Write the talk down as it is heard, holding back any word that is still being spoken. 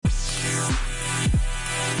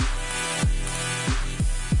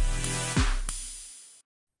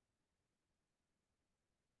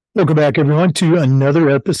Welcome back, everyone, to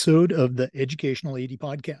another episode of the Educational AD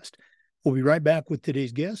Podcast. We'll be right back with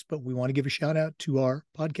today's guest, but we want to give a shout out to our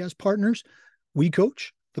podcast partners, We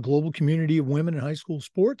Coach, the global community of women in high school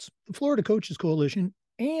sports, the Florida Coaches Coalition,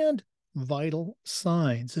 and Vital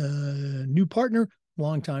Signs, a new partner,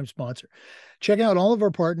 longtime sponsor. Check out all of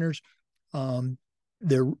our partners.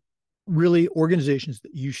 They're really organizations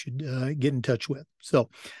that you should get in touch with. So,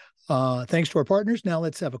 thanks to our partners. Now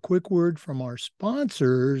let's have a quick word from our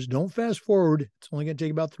sponsors. Don't fast forward. It's only going to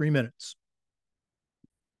take about 3 minutes.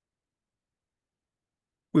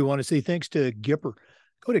 We want to say thanks to Gipper.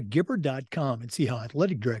 Go to Gipper.com and see how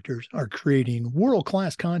athletic directors are creating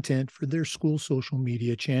world-class content for their school social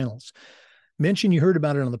media channels. Mention you heard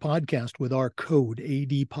about it on the podcast with our code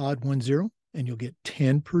ADPOD10 and you'll get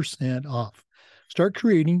 10% off. Start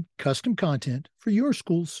creating custom content for your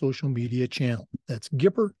school's social media channel. That's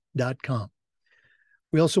Gipper.com.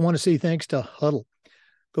 We also want to say thanks to Huddle.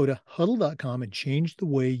 Go to huddle.com and change the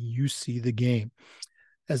way you see the game.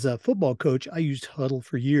 As a football coach, I used Huddle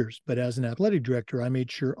for years, but as an athletic director, I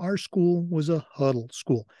made sure our school was a Huddle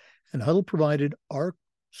school. And Huddle provided our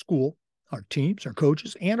school, our teams, our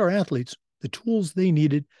coaches, and our athletes the tools they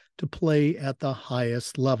needed to play at the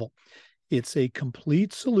highest level. It's a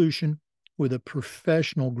complete solution with a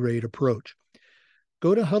professional grade approach.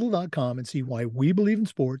 Go to huddle.com and see why we believe in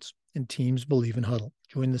sports and teams believe in Huddle.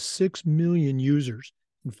 Join the 6 million users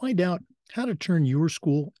and find out how to turn your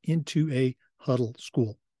school into a Huddle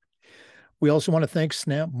school. We also want to thank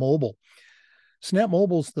Snap Mobile. Snap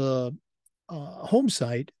Mobile's the home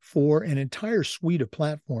site for an entire suite of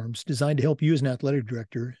platforms designed to help you as an athletic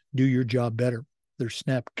director do your job better. There's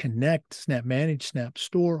Snap Connect, Snap Manage, Snap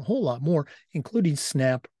Store, a whole lot more, including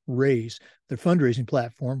Snap Raise, their fundraising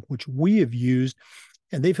platform, which we have used,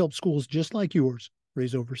 and they've helped schools just like yours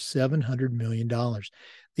raise over $700 million.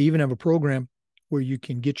 They even have a program where you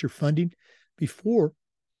can get your funding before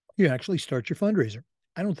you actually start your fundraiser.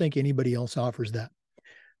 I don't think anybody else offers that.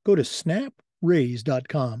 Go to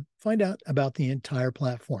snapraise.com, find out about the entire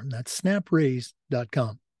platform. That's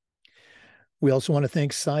snapraise.com. We also want to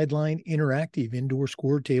thank Sideline Interactive indoor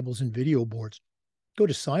score tables and video boards. Go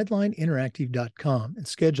to sidelineinteractive.com and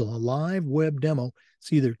schedule a live web demo,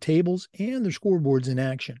 see their tables and their scoreboards in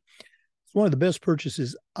action. It's one of the best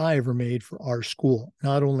purchases I ever made for our school.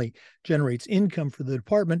 Not only generates income for the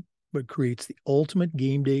department, but creates the ultimate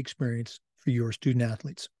game day experience for your student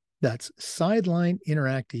athletes. That's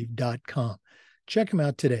sidelineinteractive.com. Check them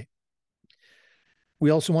out today.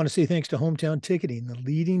 We also want to say thanks to Hometown Ticketing, the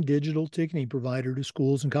leading digital ticketing provider to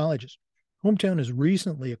schools and colleges. Hometown has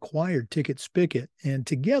recently acquired Ticket Spicket, and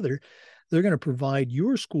together they're going to provide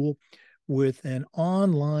your school with an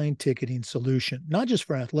online ticketing solution, not just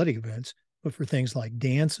for athletic events, but for things like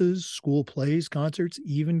dances, school plays, concerts,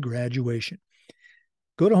 even graduation.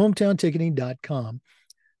 Go to hometownticketing.com.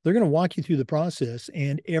 They're going to walk you through the process,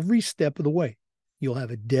 and every step of the way, you'll have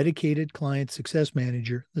a dedicated client success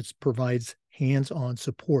manager that provides hands-on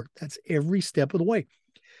support. That's every step of the way.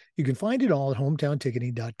 You can find it all at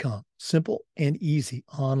hometownticketing.com. Simple and easy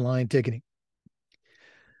online ticketing.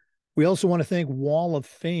 We also want to thank Wall of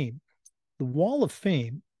Fame. The Wall of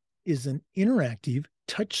Fame is an interactive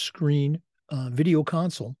touchscreen video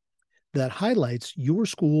console that highlights your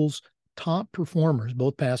school's top performers,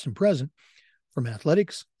 both past and present, from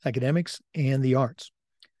athletics, academics, and the arts.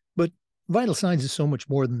 But Vital Signs is so much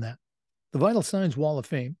more than that. The Vital Signs Wall of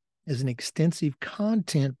Fame is an extensive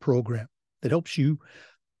content program that helps you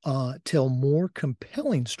tell more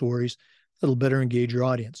compelling stories that'll better engage your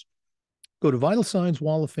audience. Go to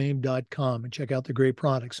vitalsignswalloffame.com and check out the great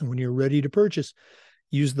products. And when you're ready to purchase,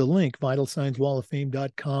 use the link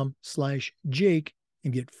vitalsignswalloffame.com/Jake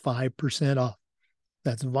and get 5% off.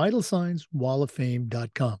 That's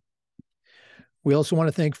vitalsignswalloffame.com. We also want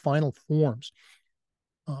to thank Final Forms.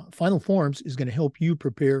 Final Forms is going to help you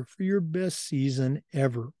prepare for your best season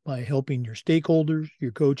ever by helping your stakeholders,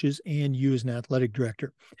 your coaches, and you as an athletic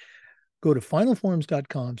director. Go to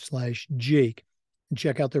finalforms.com/Jake and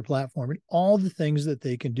check out their platform and all the things that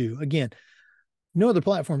they can do. Again, no other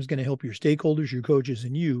platform is going to help your stakeholders, your coaches,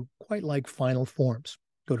 and you quite like Final Forms.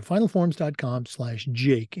 Go to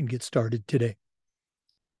finalforms.com/Jake and get started today.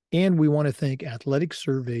 And we want to thank Athletic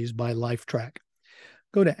Surveys by LifeTrack.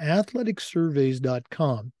 Go to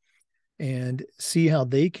athleticsurveys.com and see how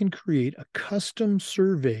they can create a custom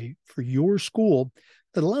survey for your school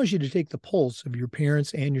that allows you to take the pulse of your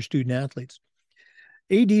parents and your student athletes.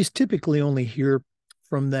 ADs typically only hear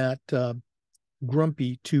from that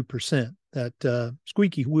grumpy 2%, that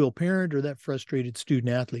squeaky wheel parent or that frustrated student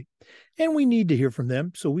athlete. And we need to hear from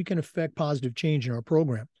them so we can affect positive change in our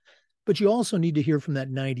program. But you also need to hear from that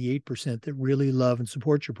 98% that really love and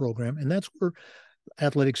support your program. And that's where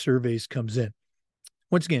Athletic Surveys comes in.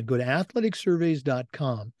 Once again, go to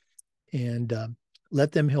athleticsurveys.com and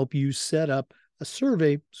let them help you set up a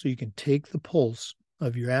survey so you can take the pulse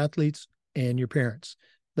of your athletes and your parents.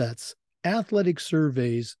 That's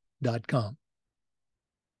athleticsurveys.com.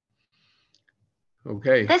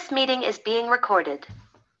 Okay. This meeting is being recorded.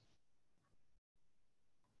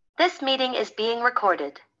 This meeting is being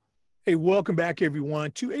recorded. Hey, welcome back,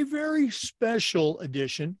 everyone, to a very special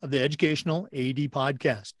edition of the Educational AD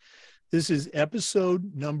Podcast. This is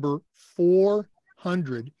episode number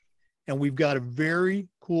 400, and we've got a very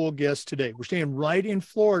cool guest today. We're staying right in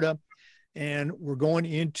Florida, and we're going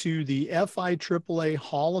into the FIAAA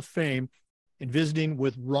Hall of Fame and visiting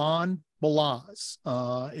with Ron Balazs.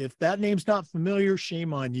 If that name's not familiar,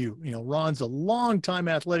 shame on you. You know, Ron's a longtime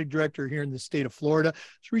athletic director here in the state of Florida.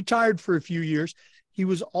 He's retired for a few years. He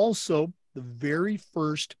was also the very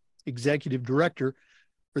first executive director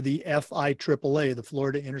for the FIAAA, the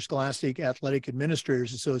Florida Interscholastic Athletic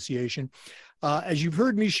Administrators Association. As you've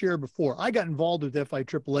heard me share before, I got involved with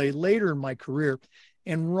FIAAA later in my career,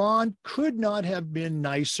 and Ron could not have been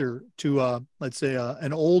nicer to, let's say,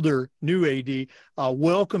 an older new AD,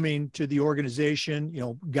 welcoming to the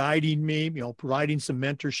organization, guiding me, providing some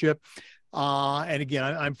mentorship. And again,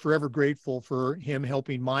 I'm forever grateful for him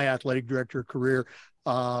helping my athletic director career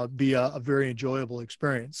be a very enjoyable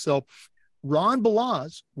experience. So, Ron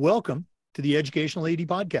Balazs, welcome to the Educational AD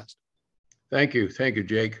Podcast. Thank you. Thank you,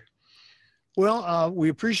 Jake. Well, we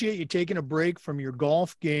appreciate you taking a break from your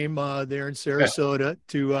golf game there in Sarasota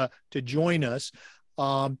to join us.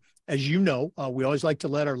 As you know, we always like to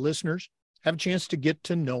let our listeners have a chance to get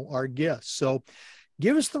to know our guests. So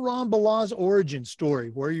give us the Ron Balazs origin story,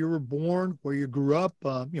 where you were born, where you grew up,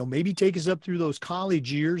 maybe take us up through those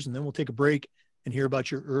college years, and then we'll take a break and hear about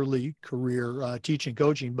your early career teaching,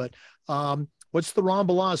 coaching. But what's the Ron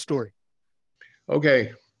Balazs story?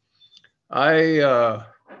 Okay. I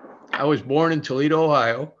was born in Toledo,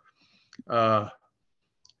 Ohio. I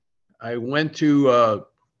went to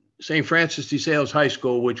St. Francis de Sales High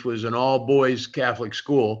School, which was an all-boys Catholic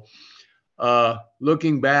school.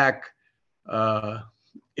 Looking back,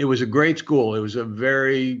 it was a great school. It was a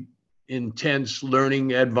very intense learning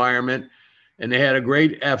environment, and they had a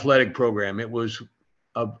great athletic program. It was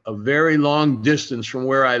a very long distance from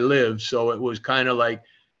where I lived, so it was kind of like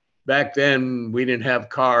back then we didn't have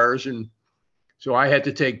cars, and so I had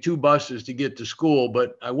to take 2 buses to get to school.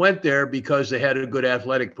 But I went there because they had a good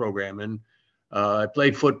athletic program, and I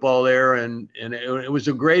played football there, and it was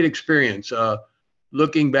a great experience.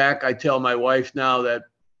 Looking back, I tell my wife now that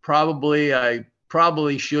I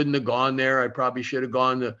probably shouldn't have gone there. I probably should have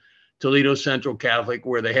gone to Toledo Central Catholic,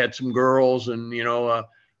 where they had some girls, and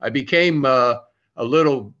I became a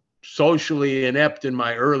little socially inept in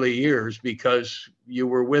my early years, because you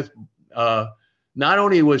were with not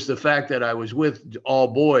only was the fact that I was with all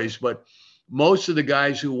boys, but most of the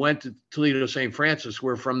guys who went to Toledo St. Francis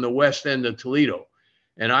were from the west end of Toledo,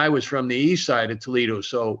 and I was from the east side of Toledo.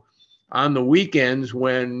 So on the weekends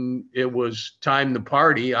when it was time to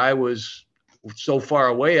party, I was so far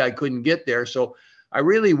away I couldn't get there. So I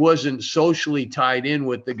really wasn't socially tied in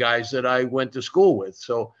with the guys that I went to school with.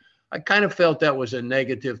 So I kind of felt that was a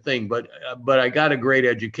negative thing, but I got a great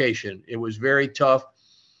education. It was very tough.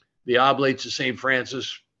 The Oblates of St.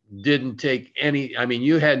 Francis didn't take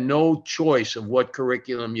you had no choice of what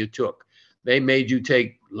curriculum you took. They made you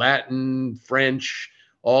take Latin, French,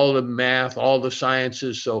 all the math, all the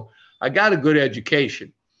sciences. So I got a good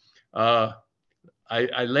education. I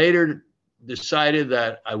later decided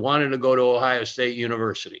that I wanted to go to Ohio State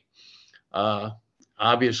University.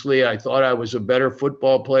 Obviously, I thought I was a better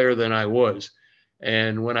football player than I was.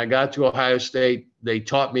 And when I got to Ohio State, they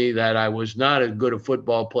taught me that I was not as good a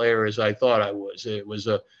football player as I thought I was. It was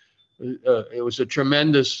a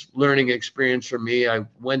tremendous learning experience for me. I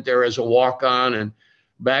went there as a walk-on, and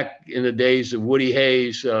back in the days of Woody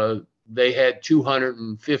Hayes, they had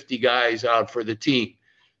 250 guys out for the team.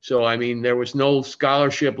 So, there was no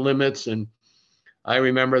scholarship limits. And I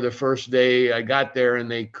remember the first day I got there,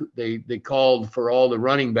 and they called for all the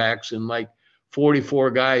running backs, and like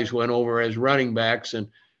 44 guys went over as running backs. And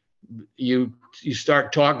you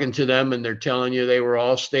start talking to them, and they're telling you they were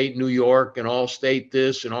all state New York and all state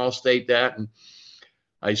this and all state that. And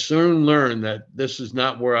I soon learned that this is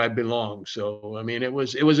not where I belong. So, it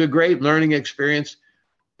was a great learning experience.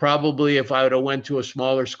 Probably if I would have went to a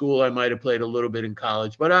smaller school, I might have played a little bit in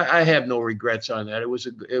college, but I have no regrets on that.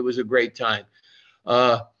 It was a great time.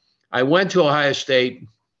 I went to Ohio State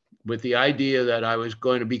with the idea that I was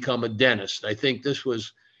going to become a dentist. I think this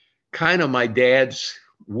was kind of my dad's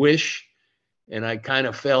wish, and I kind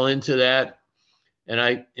of fell into that.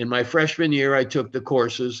 And in my freshman year, I took the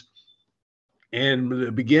courses. And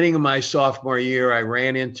the beginning of my sophomore year, I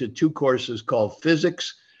ran into two courses called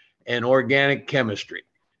physics and organic chemistry.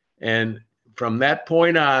 And from that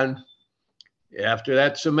point on, after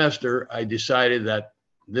that semester, I decided that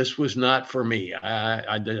this was not for me.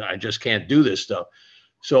 I just can't do this stuff.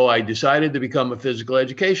 So I decided to become a physical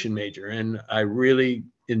education major, and I really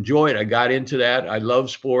enjoyed it. I got into that. I love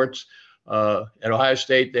sports. At Ohio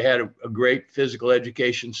State, they had a great physical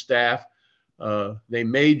education staff. They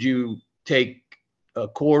made you take a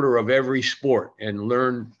quarter of every sport and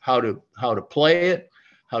learn how to play it,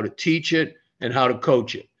 how to teach it, and how to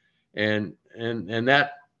coach it. And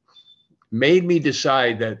that made me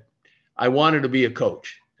decide that I wanted to be a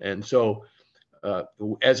coach. And so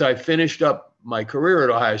as I finished up my career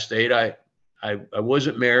at Ohio State, I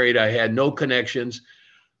wasn't married. I had no connections.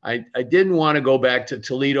 I didn't want to go back to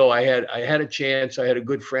Toledo. I had a chance. I had a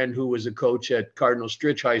good friend who was a coach at Cardinal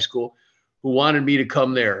Stritch High School who wanted me to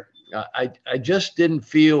come there. I just didn't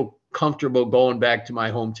feel comfortable going back to my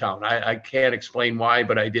hometown. I can't explain why,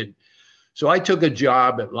 but I didn't. So I took a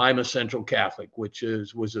job at Lima Central Catholic, which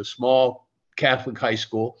was a small Catholic high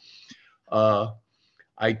school.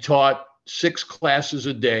 I taught 6 classes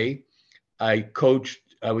a day. I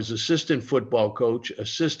was assistant football coach,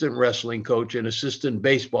 assistant wrestling coach, and assistant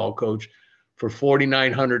baseball coach for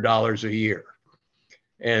 $4,900 a year.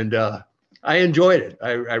 And I enjoyed it.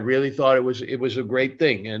 I really thought it was a great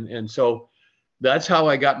thing. And so that's how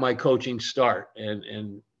I got my coaching start.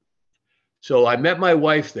 And so I met my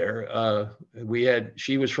wife there.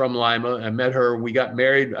 She was from Lima. I met her. We got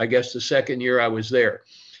married, I guess, the second year I was there.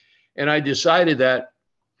 And I decided that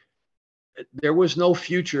there was no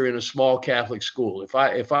future in a small Catholic school.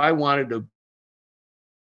 If I wanted to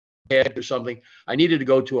head or something, I needed to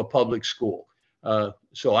go to a public school.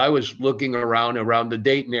 So I was looking around the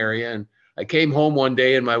Dayton area, and I came home one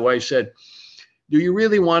day and my wife said, "Do you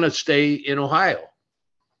really want to stay in Ohio?"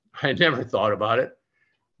 I never thought about it,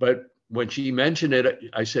 but when she mentioned it,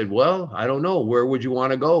 I said, "Well, I don't know. Where would you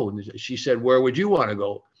want to go?" And she said, "Where would you want to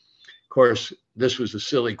go?" Of course, this was a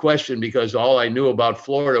silly question because all I knew about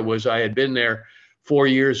Florida was I had been there 4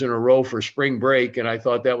 years in a row for spring break, and I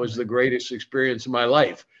thought that was the greatest experience of my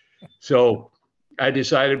life. So I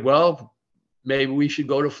decided, well, maybe we should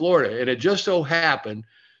go to Florida. And it just so happened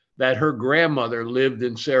that her grandmother lived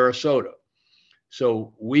in Sarasota.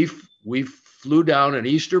 So we flew down on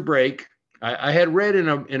Easter break. I had read in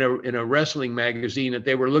a wrestling magazine that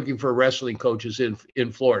they were looking for wrestling coaches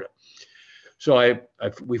in Florida. So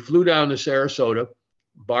we flew down to Sarasota,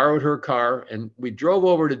 borrowed her car, and we drove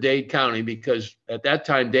over to Dade County because at that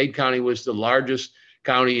time, Dade County was the largest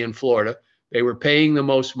county in Florida. They were paying the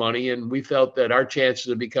most money, and we felt that our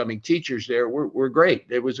chances of becoming teachers there were great.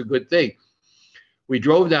 It was a good thing. We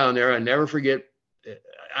drove down there. I never forget.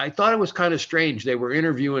 I thought it was kind of strange. They were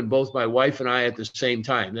interviewing both my wife and I at the same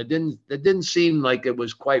time. That didn't seem like it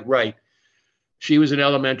was quite right. She was an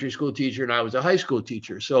elementary school teacher and I was a high school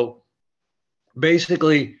teacher. So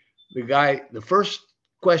basically, the first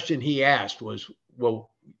question he asked was,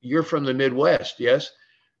 "Well, you're from the Midwest, yes?"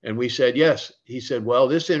 And we said, "Yes." He said, "Well,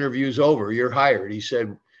 this interview's over. You're hired." He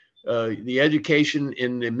said, "The education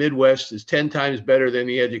in the Midwest is 10 times better than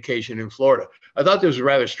the education in Florida." I thought this was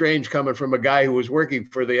rather strange coming from a guy who was working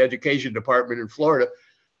for the education department in Florida,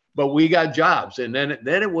 but we got jobs. And then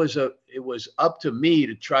it was up to me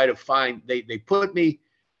to try to find. They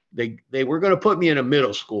were going to put me in a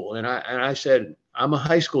middle school, and I said, "I'm a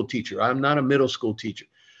high school teacher. I'm not a middle school teacher."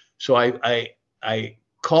 So I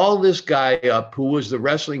called this guy up who was the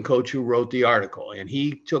wrestling coach who wrote the article, and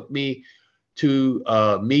he took me to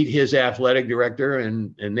meet his athletic director,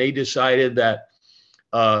 and they decided that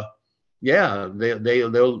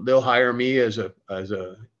they'll hire me as a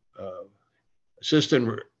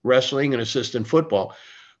assistant wrestling and assistant football,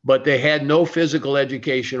 but they had no physical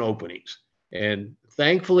education openings. And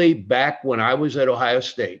thankfully, back when I was at Ohio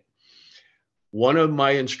State, one of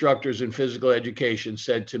my instructors in physical education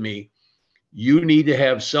said to me, "You need to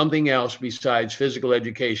have something else besides physical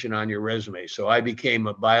education on your resume." So I became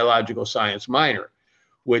a biological science minor,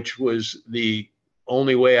 which was the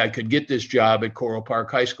only way I could get this job at Coral Park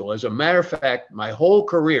High School. As a matter of fact, my whole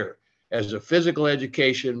career as a physical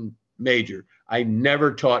education major, I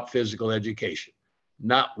never taught physical education,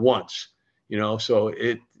 not once, so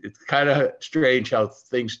it's kind of strange how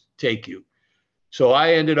things take you. So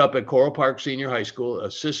I ended up at Coral Park Senior High School,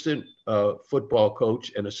 assistant football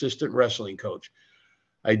coach and assistant wrestling coach.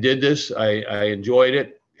 I did this. I enjoyed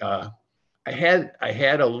it. I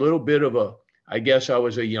had a little bit of I guess I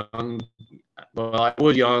was I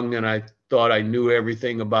was young, and I thought I knew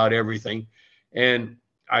everything about everything. And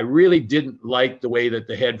I really didn't like the way that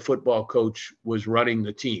the head football coach was running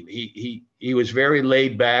the team. He was very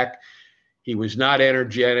laid back. He was not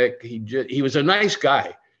energetic. He was a nice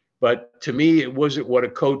guy, but to me, it wasn't what a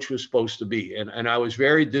coach was supposed to be. And I was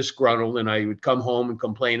very disgruntled, and I would come home and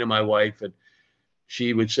complain to my wife, and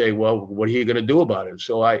she would say, well, what are you going to do about it?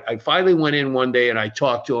 So I finally went in one day and I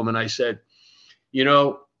talked to him and I said, you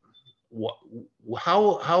know,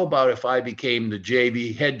 how about if I became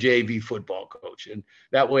the head JV football coach? And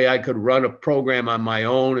that way I could run a program on my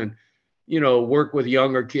own and, work with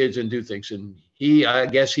younger kids and do things. And I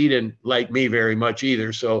guess he didn't like me very much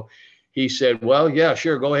either. So he said, well, yeah,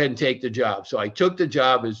 sure, go ahead and take the job. So I took the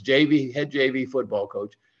job as head JV football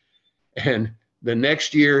coach. And the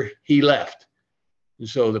next year he left. And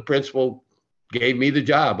so the principal gave me the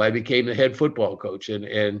job. I became the head football coach.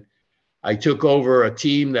 And I took over a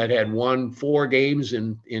team that had won 4 games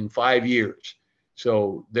in 5 years.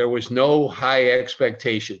 So there was no high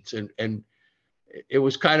expectations. And it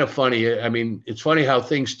was kind of funny. I mean, it's funny how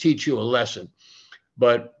things teach you a lesson.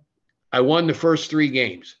 But I won the first 3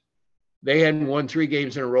 games. They hadn't won 3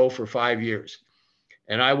 games in a row for 5 years.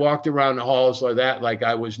 And I walked around the halls like that, like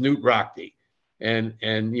I was Newt Rockney. And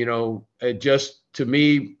it just, to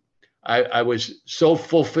me, I was so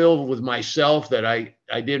fulfilled with myself that I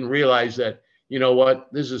didn't realize that, you know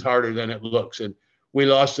what, this is harder than it looks. And we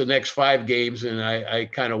lost the next 5 games, and I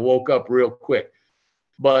kind of woke up real quick.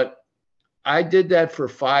 But I did that for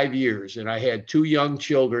 5 years, and I had 2 young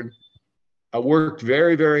children. I worked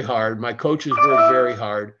very, very hard. My coaches worked very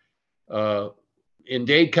hard. In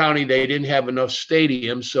Dade County, they didn't have enough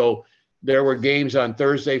stadiums, so there were games on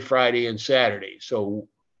Thursday, Friday, and Saturday. So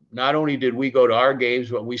not only did we go to our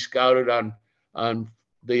games, but we scouted on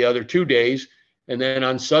the other 2 days. And then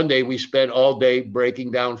on Sunday, we spent all day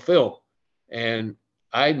breaking down film. And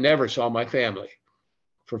I never saw my family.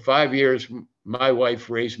 For 5 years, my wife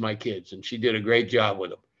raised my kids, and she did a great job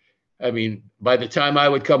with them. I mean, by the time I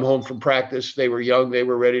would come home from practice, they were young, they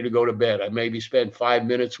were ready to go to bed. I maybe spent 5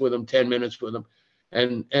 minutes with them, 10 minutes with them.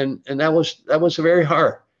 And that was very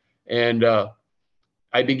hard. And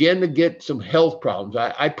I began to get some health problems.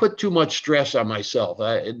 I put too much stress on myself.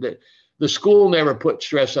 The school never put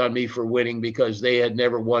stress on me for winning because they had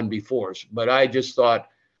never won before. But I just thought,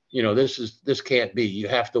 this can't be. You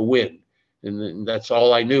have to win. And that's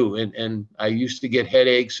all I knew. And I used to get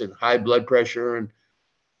headaches and high blood pressure. And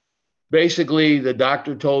basically the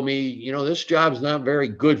doctor told me, this job's not very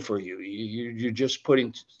good for you. You're just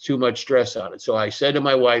putting too much stress on it. So I said to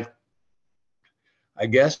my wife, I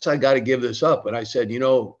guess I got to give this up. And I said,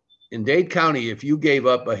 in Dade County, if you gave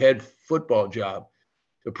up a head football job,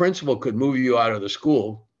 the principal could move you out of the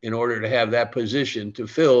school in order to have that position to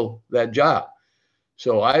fill that job.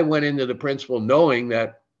 So I went into the principal knowing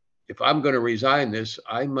that if I'm going to resign this,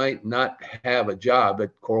 I might not have a job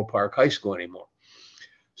at Coral Park High School anymore.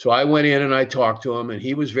 So I went in and I talked to him, and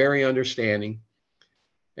he was very understanding.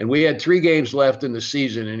 And we had 3 games left in the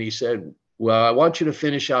season. And he said, well, I want you to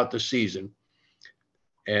finish out the season.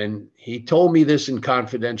 And he told me this in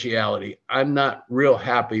confidentiality. I'm not real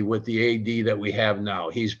happy with the AD that we have now.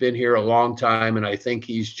 He's been here a long time, and I think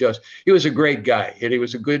he was a great guy, and he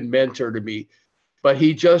was a good mentor to me. But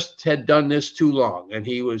he just had done this too long, and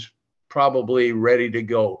he was probably ready to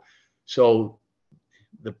go. So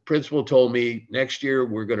the principal told me, next year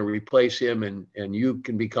we're going to replace him, and you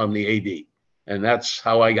can become the AD. And that's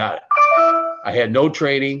how I got it. I had no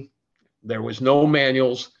training. There was no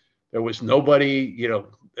manuals. There was nobody, here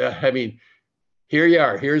you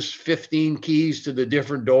are. Here's 15 keys to the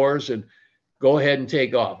different doors, and go ahead and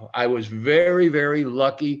take off. I was very, very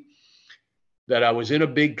lucky that I was in a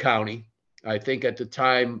big county. I think at the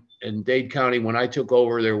time in Dade County, when I took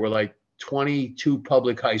over, there were like 22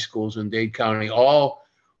 public high schools in Dade County, all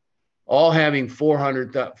having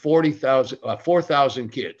 4,000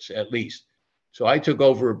 kids at least. So I took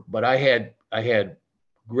over, but I had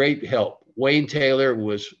great help. Wayne Taylor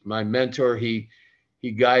was my mentor. He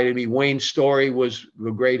guided me. Wayne Story was a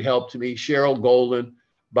great help to me. Cheryl Golden,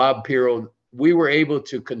 Bob Pirro. We were able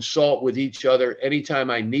to consult with each other anytime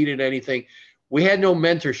I needed anything. We had no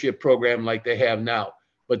mentorship program like they have now,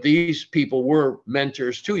 but these people were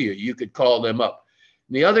mentors to you. You could call them up.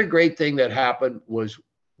 And the other great thing that happened was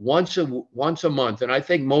once a month, and I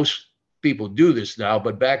think most people do this now,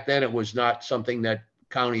 but back then it was not something that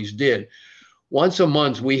counties did. Once a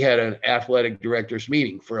month, we had an athletic directors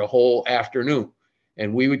meeting for a whole afternoon.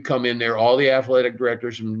 And we would come in there, all the athletic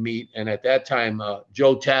directors would meet. And at that time,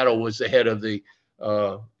 Joe Tattle was the head of the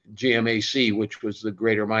GMAC, which was the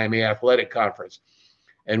Greater Miami Athletic Conference.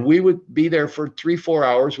 And we would be there for 3-4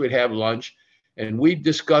 hours. We'd have lunch. and we'd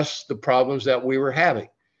discuss the problems that we were having,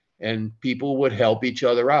 and people would help each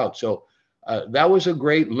other out. So that was a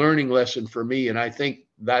great learning lesson for me. And I think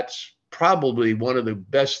that's probably one of the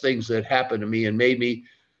best things that happened to me and made me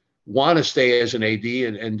want to stay as an AD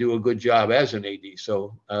and do a good job as an AD.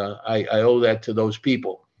 So I owe that to those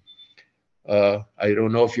people. I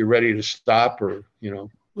don't know if you're ready to stop or,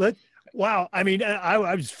 Wow. I mean, I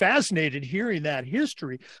was fascinated hearing that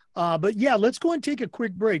history. But yeah, let's go and take a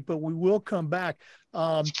quick break, but we will come back.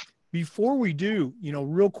 Before we do,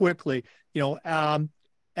 real quickly,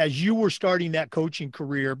 as you were starting that coaching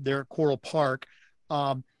career there at Coral Park,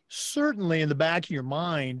 certainly in the back of your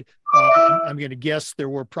mind, I'm going to guess there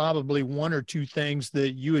were probably one or two things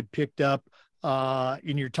that you had picked up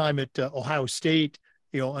in your time at Ohio State,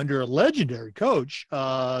 under a legendary coach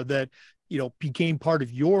that, became part of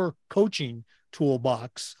your coaching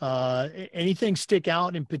toolbox. Anything stick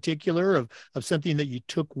out in particular of something that you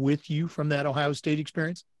took with you from that Ohio State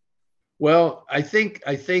experience? Well, I think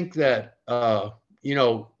that,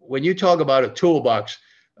 when you talk about a toolbox,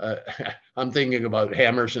 I'm thinking about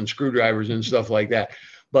hammers and screwdrivers and stuff like that.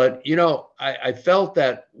 But, I felt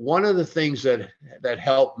that one of the things that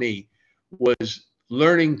helped me was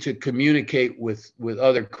learning to communicate with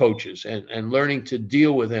other coaches and learning to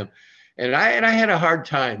deal with them. And I had a hard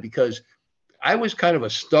time because I was kind of a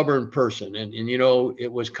stubborn person. And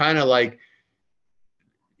it was kind of like,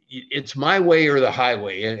 it's my way or the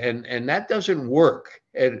highway. And that doesn't work.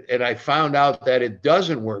 And I found out that it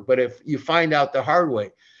doesn't work. But if you find out the hard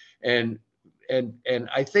way, and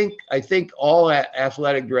I think all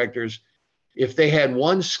athletic directors, if they had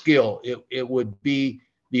one skill, it would be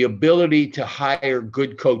the ability to hire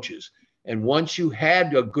good coaches. And once you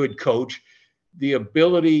had a good coach, the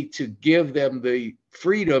ability to give them the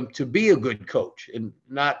freedom to be a good coach and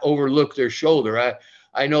not overlook their shoulder.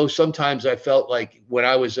 I know sometimes I felt like when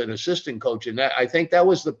I was an assistant coach, and I think that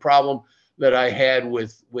was the problem that I had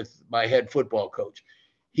with my head football coach.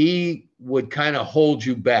 He would kind of hold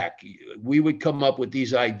you back. We would come up with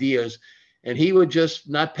these ideas and he would just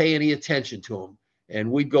not pay any attention to them. And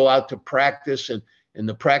we'd go out to practice and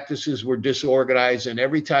the practices were disorganized. And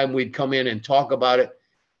every time we'd come in and talk about it,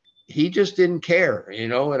 he just didn't care,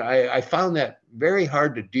 and I found that very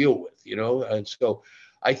hard to deal with, and so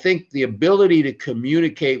I think the ability to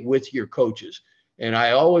communicate with your coaches, and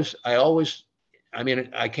I mean,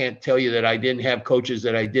 I can't tell you that I didn't have coaches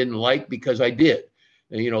that I didn't like, because I did.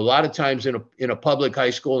 And, a lot of times in a public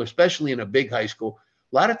high school, especially in a big high school,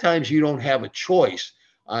 a lot of times you don't have a choice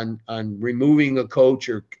on removing a coach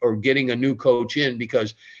or getting a new coach in,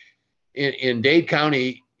 because in Dade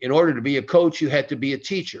County, in order to be a coach, you had to be a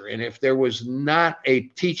teacher. And if there was not a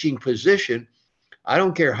teaching position, I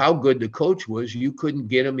don't care how good the coach was, you couldn't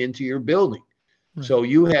get him into your building. Right. So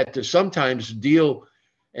you had to sometimes deal,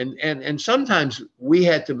 and sometimes we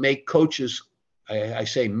had to make coaches, I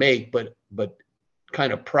say make, but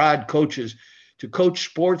kind of prod coaches to coach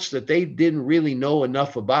sports that they didn't really know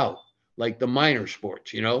enough about, like the minor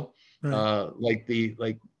sports, right.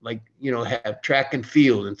 Have track and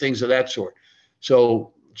field and things of that sort.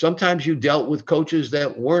 So sometimes you dealt with coaches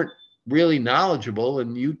that weren't really knowledgeable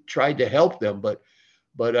and you tried to help them. But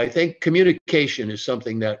I think communication is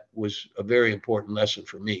something that was a very important lesson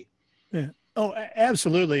for me. Yeah. Oh,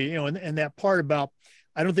 absolutely. And that part about,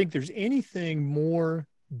 I don't think there's anything more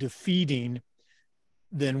defeating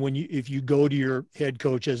than if you go to your head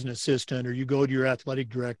coach as an assistant, or you go to your athletic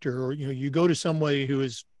director, or, you go to somebody who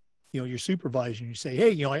is, your supervisor, and you say,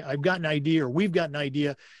 hey, I've got an idea, or we've got an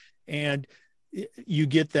idea. And you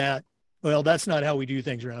get that, well, that's not how we do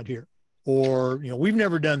things around here. Or, we've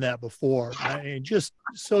never done that before. Just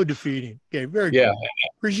so defeating. Okay, very good.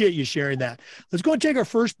 Appreciate you sharing that. Let's go and take our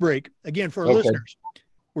first break. Again, for our listeners,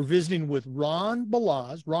 we're visiting with Ron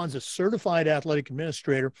Balazs. Ron's a certified athletic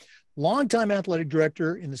administrator, longtime athletic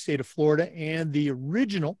director in the state of Florida, and the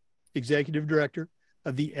original executive director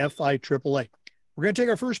of the FIAAA. We're going to take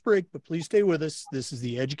our first break, but please stay with us. This is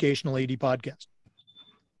the Educational AD Podcast.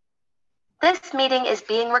 This meeting is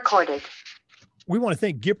being recorded. We want to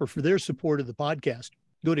thank Gipper for their support of the podcast.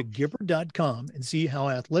 Go to Gipper.com and see how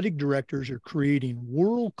athletic directors are creating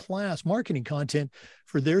world-class marketing content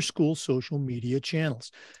for their school social media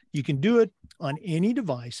channels. You can do it on any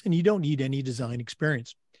device, and you don't need any design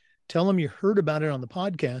experience. Tell them you heard about it on the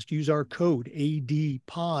podcast. Use our code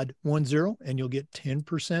ADPOD10 and you'll get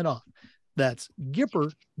 10% off. That's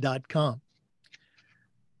Gipper.com.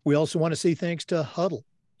 We also want to say thanks to Huddle.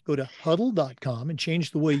 Go to huddle.com and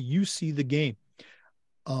change the way you see the game.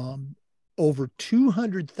 Over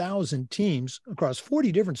 200,000 teams across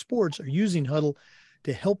 40 different sports are using Huddle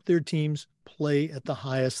to help their teams play at the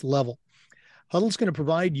highest level. Huddle's going to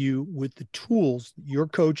provide you with the tools that your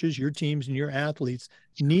coaches, your teams, and your athletes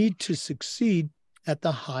need to succeed at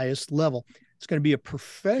the highest level. It's going to be a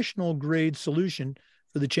professional grade solution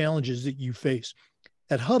for the challenges that you face.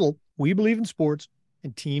 At Huddle, we believe in sports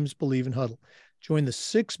and teams believe in Huddle. Join the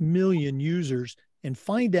 6 million users and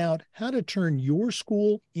find out how to turn your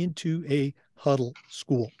school into a Huddle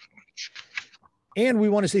school. And we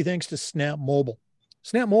want to say thanks to Snap Mobile.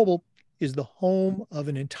 Snap Mobile is the home of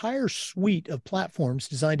an entire suite of platforms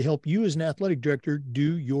designed to help you as an athletic director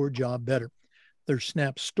do your job better. There's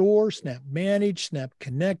Snap Store, Snap Manage, Snap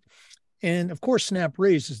Connect, and of course, Snap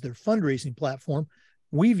Raise is their fundraising platform.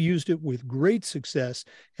 We've used it with great success,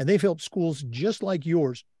 and they've helped schools just like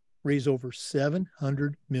yours raise over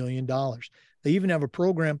 $700 million. They even have a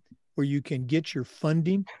program where you can get your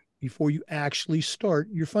funding before you actually start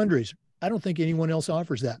your fundraiser. I don't think anyone else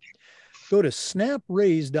offers that. Go to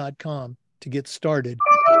snapraise.com to get started.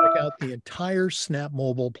 Check out the entire Snap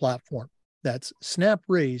Mobile platform. That's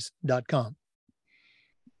snapraise.com.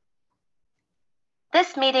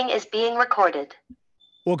 This meeting is being recorded.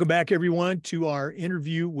 Welcome back, everyone, to our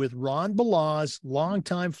interview with Ron Balazs,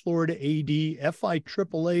 longtime Florida AD,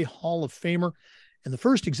 FIAAA Hall of Famer, and the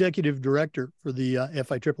first executive director for the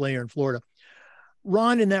FIAAA here in Florida.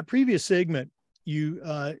 Ron, in that previous segment, you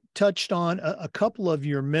touched on a couple of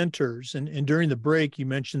your mentors, and during the break, you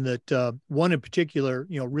mentioned that one in particular,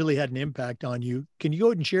 really had an impact on you. Can you go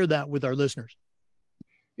ahead and share that with our listeners?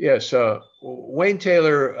 Yes. Wayne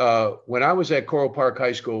Taylor, when I was at Coral Park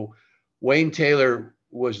High School, Wayne Taylor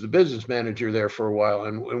was the business manager there for a while,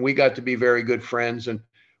 and we got to be very good friends, and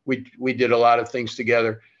we did a lot of things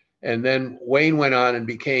together. And then Wayne went on and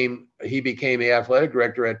became the athletic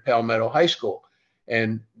director at Palmetto High School.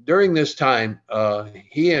 And during this time,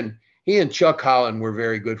 he and Chuck Holland were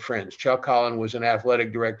very good friends. Chuck Holland was an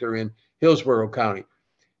athletic director in Hillsborough County,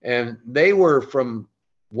 and they were, from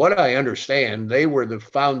what I understand, they were the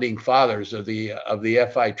founding fathers of the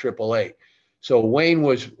FIAAA. So Wayne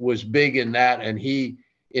was big in that, and he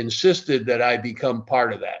insisted that I become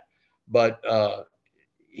part of that. But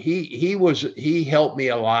he helped me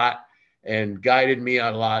a lot and guided me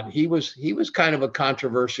a lot. He was kind of a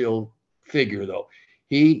controversial figure, though.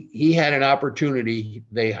 He had an opportunity.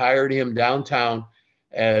 They hired him downtown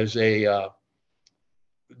as a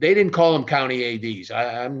they didn't call them county ADs.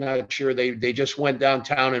 I'm not sure. They just went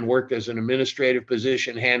downtown and worked as an administrative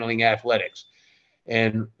position handling athletics.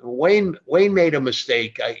 And Wayne made a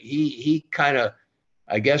mistake. He kind of,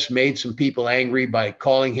 I guess, made some people angry by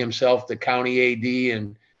calling himself the county AD.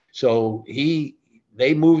 And so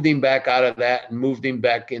they moved him back out of that and moved him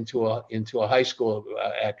back into a high school,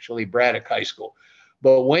 actually Braddock High School.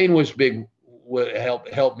 But Wayne was big,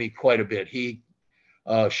 helped me quite a bit.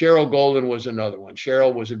 Cheryl Golden was another one.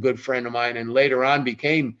 Cheryl was a good friend of mine and later on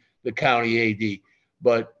became the county AD.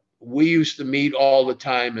 But we used to meet all the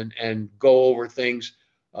time and go over things.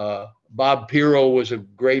 Bob Pirro was a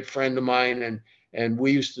great friend of mine, and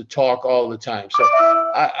we used to talk all the time. So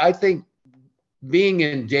I think being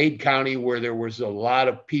in Dade County, where there was a lot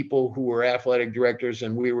of people who were athletic directors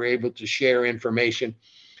and we were able to share information,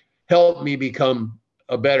 helped me become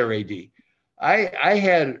a better AD. I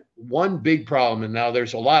had one big problem, and now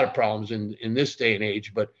there's a lot of problems in this day and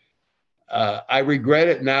age, but I regret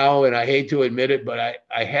it now, and I hate to admit it, but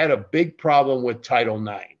I had a big problem with Title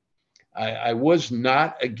IX. I was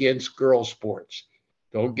not against girls' sports.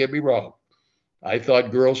 Don't get me wrong. I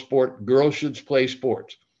thought girls should play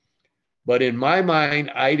sports. But in my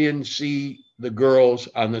mind, I didn't see the girls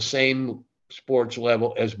on the same sports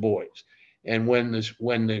level as boys. And when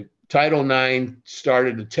the Title IX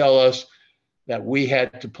started to tell us that we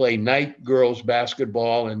had to play night girls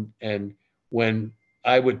basketball, and when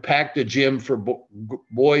I would pack the gym for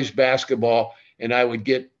boys basketball, and I would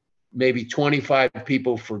get maybe 25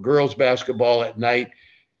 people for girls basketball at night,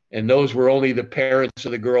 and those were only the parents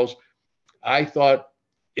of the girls, I thought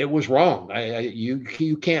it was wrong.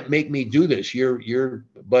 You can't make me do this.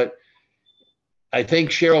 But I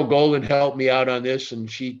think Cheryl Golden helped me out on this, and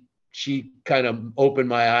she kind of opened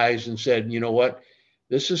my eyes and said, you know what,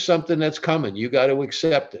 this is something that's coming. You got to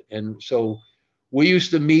accept it. And so we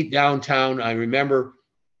used to meet downtown. I remember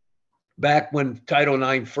back when Title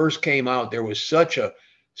IX first came out, there was such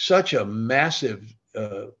a massive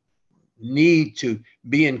need to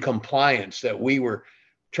be in compliance that we were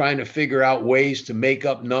trying to figure out ways to make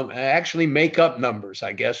up numbers,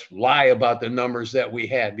 I guess, lie about the numbers that we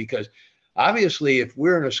had. Because obviously, if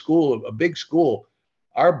we're in a school, a big school,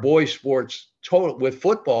 our boys' sports with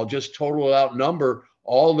football just total outnumber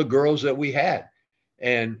all the girls that we had.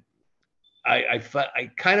 And I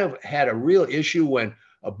kind of had a real issue when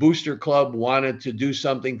a booster club wanted to do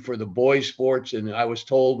something for the boys sports. And I was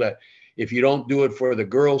told that if you don't do it for the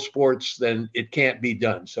girls sports, then it can't be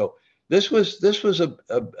done. So this was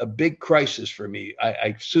a big crisis for me.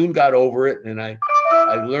 I soon got over it, and I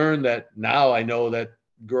learned that now I know that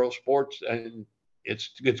girls sports, and it's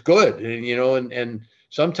good, and and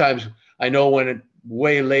sometimes I know when it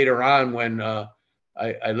way later on when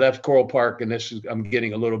I left Coral Park, and I'm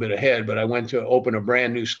getting a little bit ahead, but I went to open a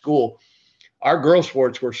brand new school. Our girls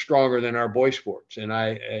sports were stronger than our boys sports, and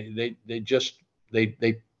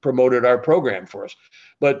they promoted our program for us.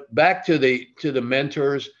 But back to the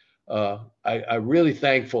mentors, I'm really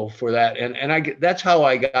thankful for that, and that's how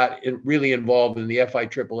I got really involved in the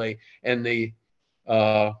FIAAA and the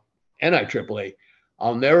NIAAA.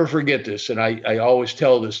 I'll never forget this, and I always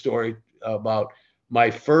tell this story about my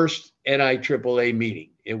first NIAAA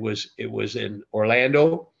meeting. It was in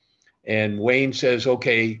Orlando, and Wayne says,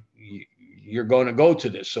 "Okay, you're going to go to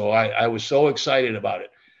this." So I was so excited about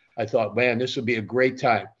it. I thought, man, this would be a great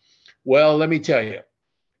time. Well, let me tell you,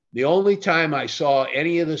 the only time I saw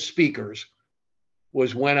any of the speakers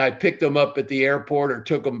was when I picked them up at the airport or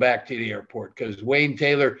took them back to the airport, because Wayne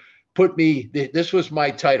Taylor put me, this was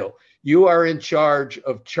my title: you are in charge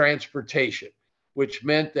of transportation, which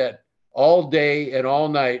meant that all day and all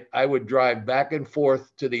night I would drive back and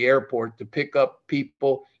forth to the airport to pick up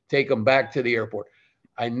people, take them back to the airport.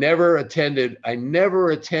 I never attended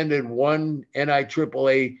one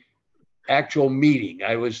NIAAA actual meeting.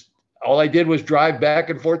 All I did was drive back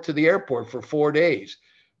and forth to the airport for 4 days,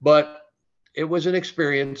 but it was an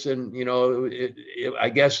experience. And, I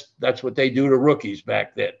guess that's what they do to rookies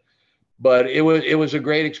back then, but it was a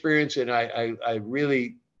great experience. And I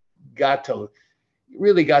really got to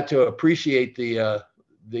appreciate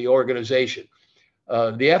the organization.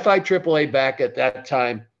 The FIAAA back at that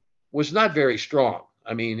time was not very strong.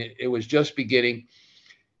 I mean, it was just beginning.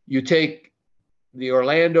 You take the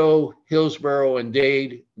Orlando, Hillsborough, and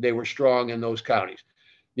Dade, they were strong in those counties.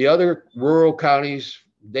 The other rural counties,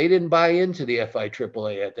 they didn't buy into the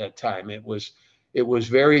FIAAA at that time. It was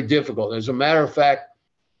very difficult. As a matter of fact,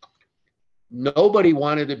 nobody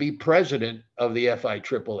wanted to be president of the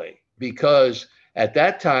FIAAA, because at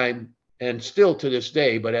that time, and still to this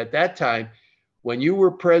day, but at that time, when you were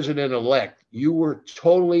president-elect, you were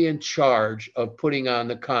totally in charge of putting on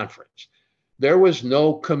the conference. There was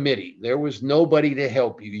no committee. There was nobody to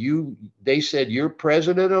help you. They said, you're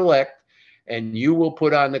president-elect and you will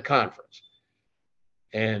put on the conference.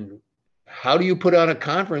 And how do you put on a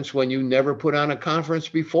conference when you never put on a conference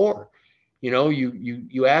before?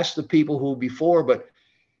 You asked the people who before, but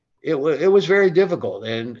it was very difficult,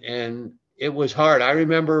 and it was hard. I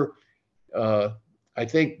remember,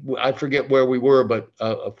 I forget where we were, but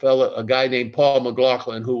a guy named Paul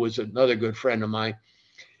McLaughlin, who was another good friend of mine,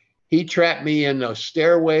 he trapped me in the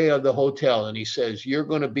stairway of the hotel, and he says, "You're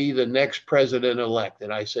going to be the next president-elect."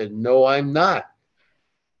 And I said, "No, I'm not."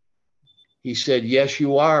 He said, "Yes,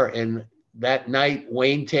 you are." And that night,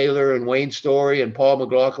 Wayne Taylor and Wayne Story and Paul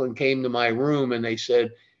McLaughlin came to my room, and they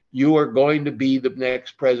said, "You are going to be the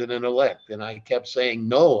next president-elect." And I kept saying,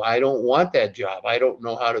 "No, I don't want that job. I don't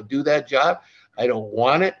know how to do that job. I don't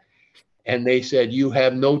want it." And they said, "You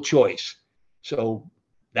have no choice." So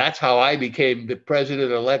that's how I became the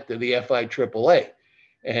president-elect of the FIAAA,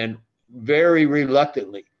 and very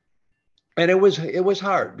reluctantly. And it was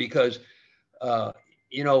hard because,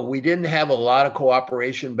 we didn't have a lot of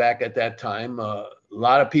cooperation back at that time. A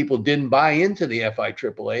lot of people didn't buy into the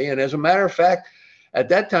FIAAA. And as a matter of fact, at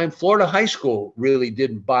that time, Florida High School really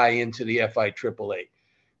didn't buy into the FIAAA.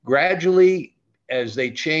 Gradually, as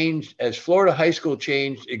Florida High School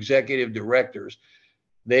changed executive directors,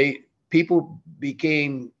 people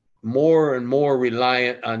became more and more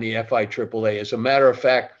reliant on the FIAAA. As a matter of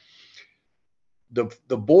fact,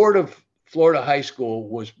 the board of Florida High School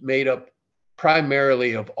was made up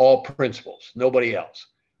primarily of all principals, nobody else.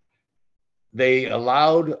 They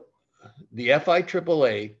allowed the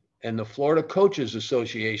FIAAA and the Florida Coaches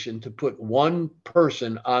Association to put one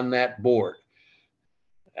person on that board.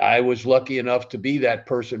 I was lucky enough to be that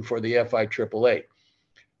person for the FIAAA.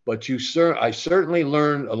 But I certainly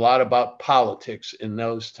learned a lot about politics in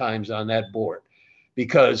those times on that board,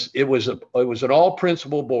 because it was an all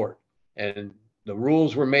principal board, and the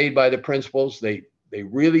rules were made by the principals. They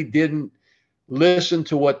really didn't listen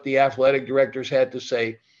to what the athletic directors had to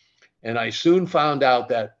say. And I soon found out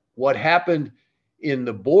that what happened in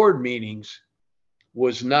the board meetings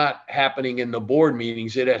was not happening in the board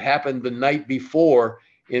meetings. It had happened the night before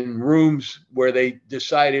in rooms where they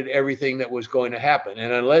decided everything that was going to happen.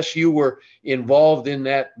 And unless you were involved in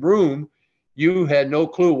that room, you had no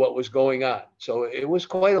clue what was going on. So it was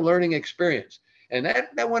quite a learning experience. And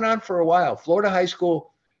that went on for a while. Florida high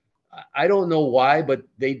school, I don't know why, but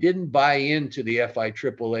they didn't buy into the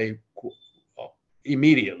FIAAA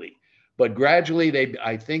immediately. But gradually,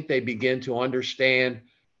 I think they begin to understand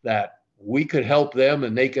that we could help them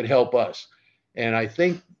and they could help us. And I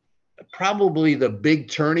think probably the big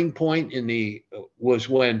turning point was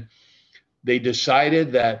when they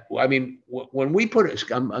decided that, I mean, when we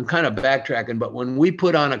I'm kind of backtracking, but when we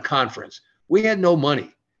put on a conference, we had no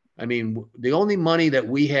money. I mean, the only money that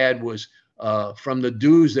we had was from the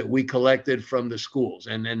dues that we collected from the schools,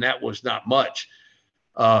 and that was not much.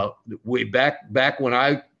 Back when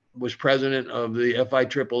I was president of the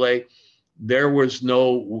FIAAA,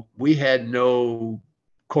 we had no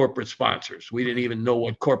corporate sponsors. We didn't even know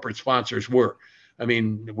what corporate sponsors were. I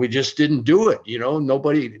mean, we just didn't do it.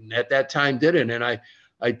 Nobody at that time did it. And I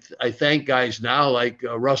thank guys now like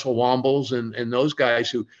Russell Wombles and those guys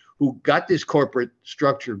who got this corporate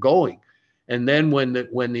structure going. And then when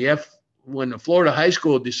the Florida high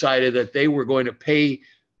school decided that they were going to pay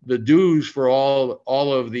the dues for all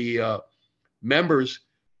of the members,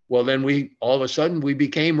 well, then all of a sudden we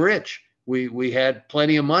became rich. We had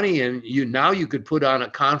plenty of money, and now you could put on a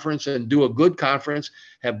conference and do a good conference,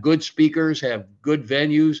 have good speakers, have good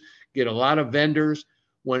venues, get a lot of vendors.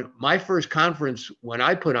 When my first conference, when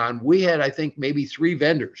I put on, we had, I think, maybe 3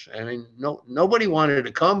 vendors. I mean, nobody wanted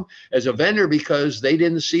to come as a vendor because they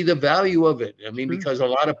didn't see the value of it. I mean, because a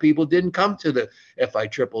lot of people didn't come to the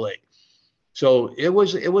FIAAA. So it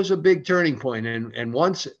was a big turning point. And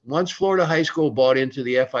once Florida high school bought into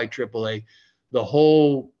the FIAAA, the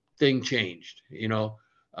whole thing changed,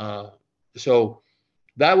 so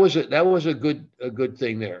that was a good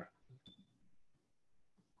thing there.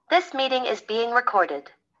 This meeting is being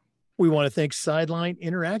recorded. We want to thank Sideline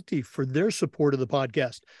Interactive for their support of the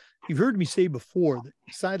podcast. You've heard me say before that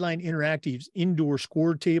Sideline Interactive's indoor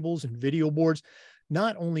score tables and video boards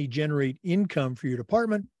not only generate income for your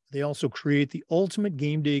department, they also create the ultimate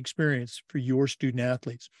game day experience for your student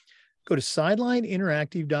athletes. Go to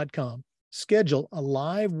sidelineinteractive.com. Schedule a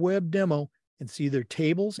live web demo and see their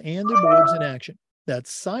tables and their boards in action. That's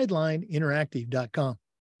sidelineinteractive.com.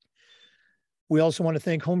 We also want to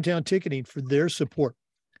thank Hometown Ticketing for their support.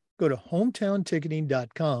 Go to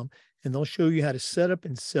hometownticketing.com and they'll show you how to set up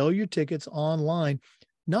and sell your tickets online,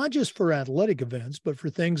 not just for athletic events, but for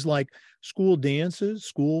things like school dances,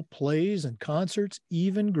 school plays and concerts,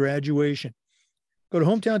 even graduation. Go to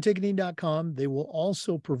hometownticketing.com. They will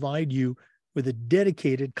also provide you with a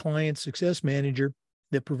dedicated client success manager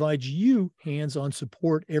that provides you hands-on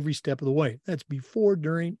support every step of the way. That's before,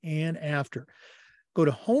 during, and after. Go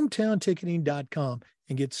to hometownticketing.com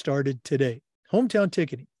and get started today. Hometown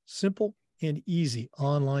Ticketing, simple and easy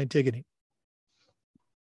online ticketing.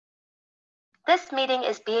 This meeting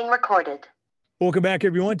is being recorded. Welcome back,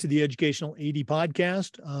 everyone, to the Educational AD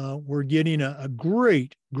Podcast. We're getting a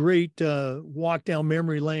great walk down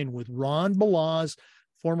memory lane with Ron Balazs,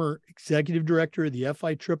 former executive director of the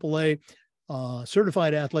FIAAA,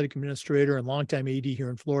 certified athletic administrator and longtime AD here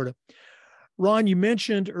in Florida. Ron, you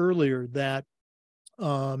mentioned earlier that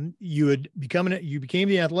you became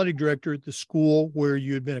the athletic director at the school where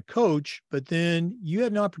you had been a coach, but then you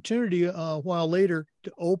had an opportunity a while later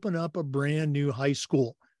to open up a brand new high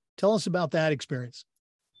school. Tell us about that experience.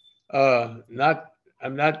 I'm not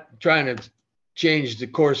trying to change the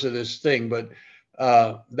course of this thing, but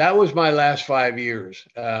that was my last 5 years.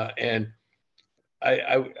 And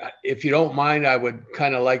I, if you don't mind, I would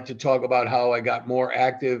kind of like to talk about how I got more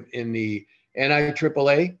active in the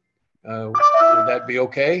NIAAA. Would that be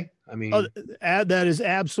okay? I mean, that is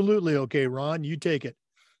absolutely okay, Ron. You take it.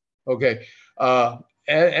 Okay.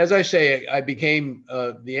 As I say, I became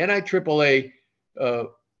the NIAAA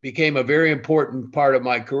became a very important part of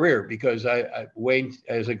my career because Wayne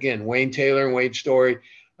Taylor and Wade Story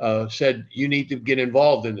said you need to get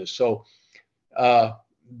involved in this. So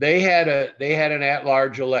they had an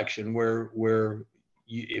at-large election where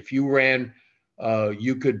if you ran,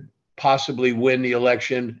 you could possibly win the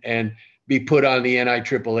election and be put on the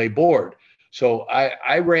NIAAA board. So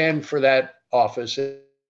I ran for that office. Two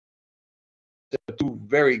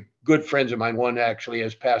very good friends of mine, one actually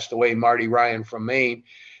has passed away, Marty Ryan from Maine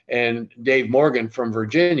and Dave Morgan from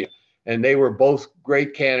Virginia. And they were both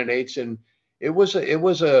great candidates. And it was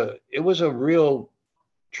a real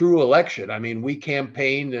true election. I mean, we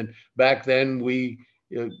campaigned, and back then we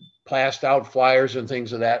passed out flyers and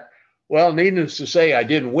things of that. Well, needless to say, I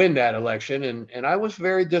didn't win that election, and I was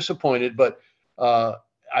very disappointed, but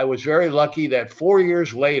I was very lucky that 4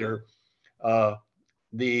 years later,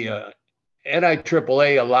 the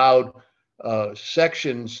NIAAA allowed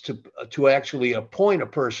sections to actually appoint a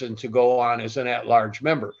person to go on as an at-large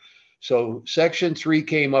member. So Section 3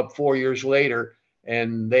 came up 4 years later,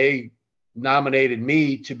 and they nominated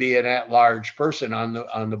me to be an at-large person on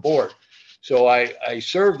the board. So I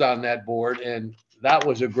served on that board, and that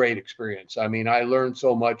was a great experience. I mean, I learned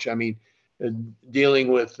so much. I mean,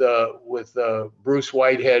 dealing with Bruce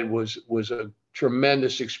Whitehead was a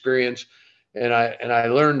tremendous experience, and I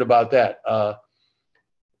learned about that.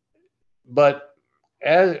 But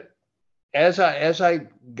as I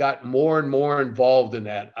got more and more involved in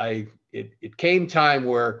that, it came time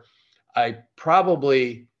where I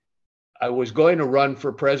was going to run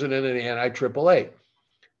for president of the NIAAA,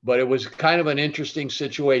 but it was kind of an interesting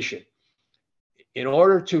situation. In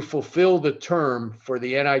order to fulfill the term for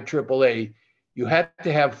the NIAAA, you had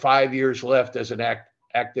to have 5 years left as an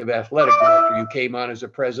active athletic director. You came on as a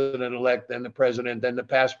president-elect, then the president, then the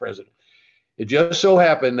past president. It just so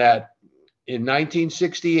happened that in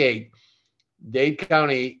 1968, Dade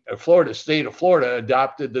County, state of Florida,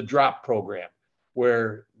 adopted the DROP program,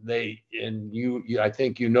 where I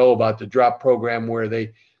think you know about the DROP program, where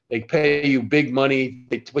they pay you big money,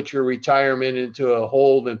 they put your retirement into a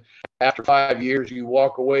hold, and after 5 years, you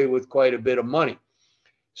walk away with quite a bit of money.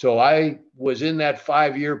 So I was in that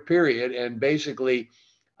 5-year period, and basically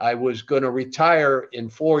I was going to retire in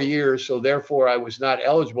 4 years. So therefore, I was not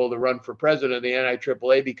eligible to run for president of the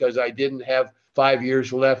NIAAA because I didn't have 5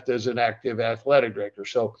 years left as an active athletic director.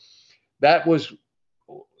 So that was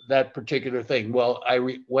that particular thing. Well,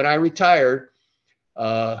 when I retired,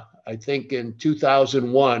 I think in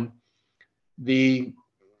 2001,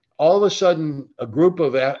 all of a sudden, a group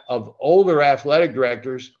of older athletic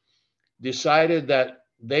directors decided that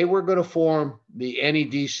they were going to form the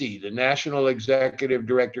NEDC, the National Executive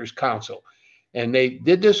Directors Council. And they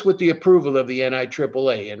did this with the approval of the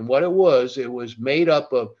NIAAA. And what it was made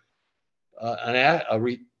up of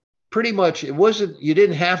pretty much, you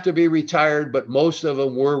didn't have to be retired, but most of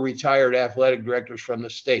them were retired athletic directors from the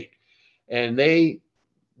state. And they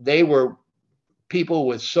were people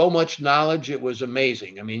with so much knowledge, it was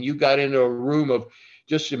amazing. I mean, you got into a room of,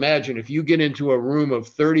 just imagine if you get into a room of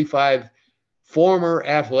 35 former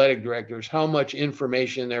athletic directors, how much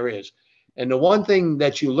information there is. And the one thing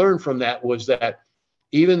that you learned from that was that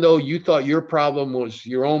even though you thought your problem was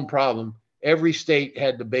your own problem, every state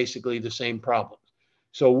had basically the same problem.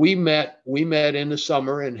 So we met in the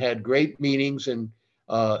summer and had great meetings, and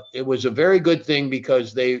it was a very good thing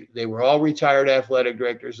because they were all retired athletic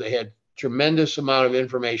directors. They had tremendous amount of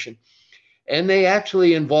information, and they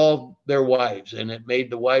actually involved their wives, and it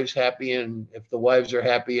made the wives happy. And if the wives are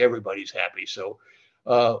happy, everybody's happy. So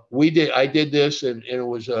I did this, and it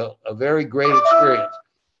was a very great experience.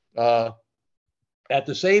 At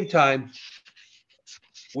the same time,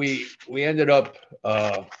 we ended up,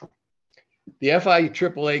 the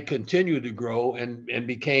FIAAA continued to grow and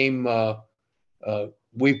became,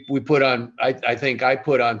 we put on, I think I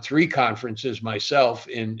put on 3 conferences myself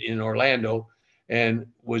in Orlando, and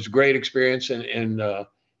was great experience, and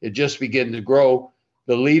it just began to grow.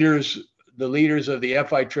 The leaders of the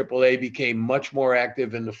FIAAA became much more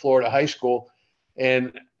active in the Florida high school,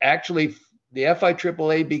 and actually the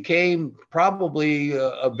FIAAA became probably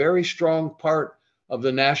a very strong part of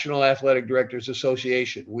the National Athletic Directors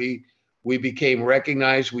Association. We became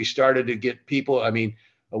recognized. We started to get people. I mean,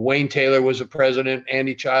 Wayne Taylor was a president.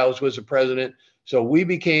 Andy Childs was a president. So we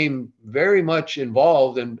became very much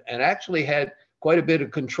involved and actually had quite a bit of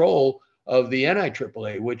control of the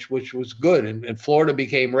NIAAA, which was good. And Florida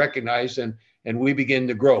became recognized, and we began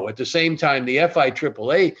to grow. At the same time, the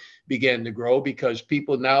FIAAA began to grow because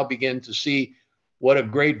people now begin to see what a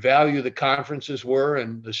great value the conferences were,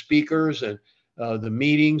 and the speakers, and the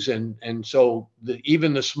meetings. And so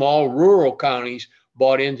even the small rural counties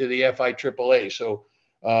bought into the FIAAA. So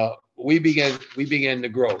we began to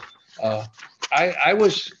grow. I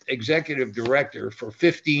was executive director for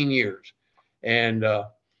 15 years, and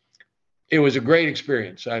it was a great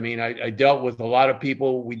experience. I mean, I dealt with a lot of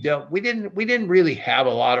people. We didn't really have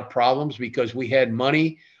a lot of problems because we had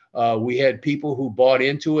money. We had people who bought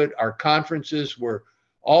into it. Our conferences were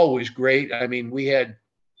always great. I mean, we had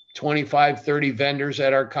 25, 30 vendors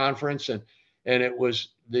at our conference, and it was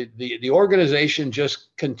the organization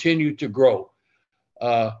just continued to grow.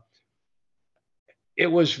 It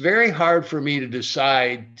was very hard for me to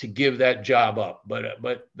decide to give that job up,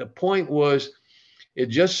 but the point was, it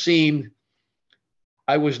just seemed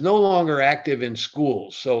I was no longer active in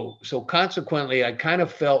schools. So consequently, I kind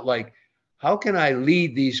of felt like, how can I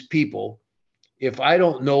lead these people if I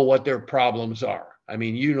don't know what their problems are? I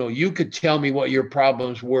mean, you could tell me what your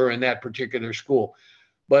problems were in that particular school,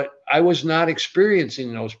 but I was not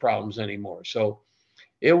experiencing those problems anymore. So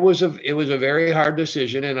it was a very hard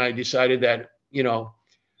decision. And I decided that,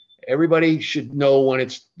 everybody should know when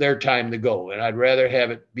it's their time to go. And I'd rather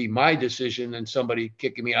have it be my decision than somebody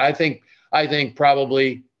kicking me. I think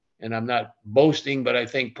probably, and I'm not boasting, but I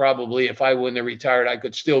think probably if I wouldn't have retired, I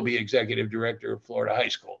could still be executive director of Florida High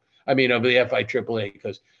School. I mean, of the FIAAA,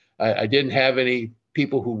 because I didn't have any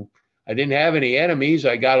people I didn't have any enemies.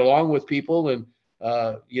 I got along with people, and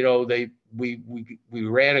we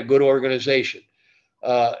ran a good organization.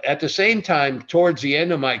 At the same time, towards the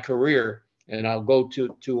end of my career, and I'll go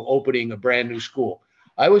to opening a brand new school,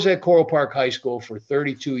 I was at Coral Park High School for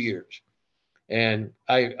 32 years, and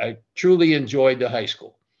I truly enjoyed the high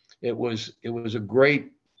school. It was a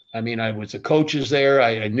great. I mean, I was the coaches there.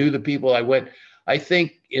 I knew the people. I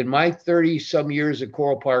think in my 30 some years at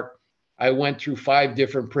Coral Park, I went through 5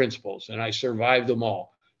 different principals, and I survived them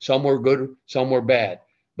all. Some were good, some were bad.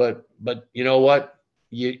 But you know what?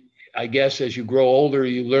 I guess as you grow older,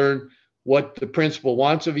 you learn what the principal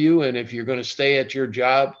wants of you. And if you're going to stay at your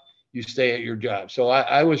job, you stay at your job. So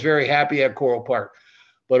I was very happy at Coral Park.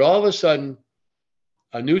 But all of a sudden,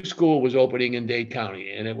 a new school was opening in Dade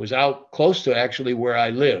County, and it was out close to actually where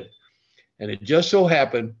I lived. And it just so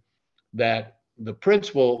happened that the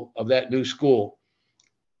principal of that new school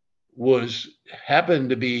happened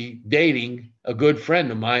to be dating a good friend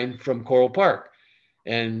of mine from Coral Park.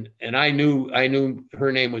 And I knew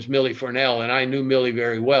her name was Millie Furnell, and I knew Millie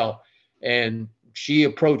very well. And she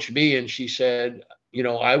approached me and she said,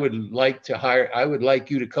 I would like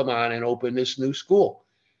you to come on and open this new school.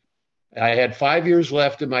 I had 5 years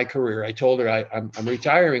left in my career. I told her I'm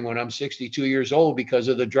retiring when I'm 62 years old because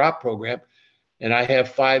of the drop program, and I have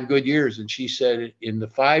 5 good years. And she said, in the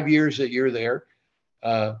 5 years that you're there,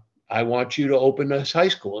 I want you to open this high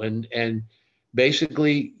school, and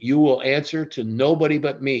basically you will answer to nobody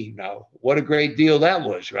but me. Now, what a great deal that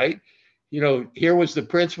was, right? Here was the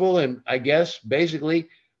principal, and I guess basically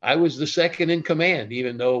I was the second in command,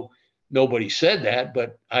 even though nobody said that,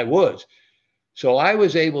 but I was. So I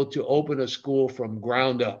was able to open a school from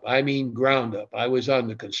ground up. I mean, ground up. I was on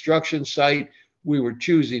the construction site. We were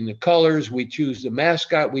choosing the colors. We chose the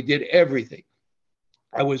mascot. We did everything.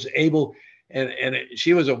 I was able, and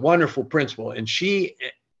she was a wonderful principal. And she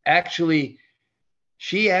actually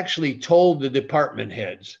told the department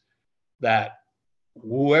heads that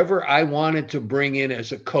whoever I wanted to bring in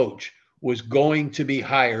as a coach was going to be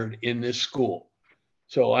hired in this school.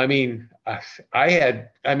 So, I mean,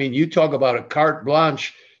 you talk about a carte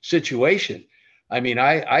blanche situation. I mean,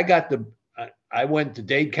 I went to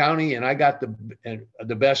Dade County and I got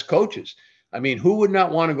the best coaches. I mean, who would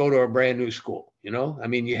not want to go to a brand new school? I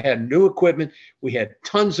mean, you had new equipment. We had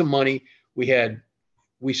tons of money.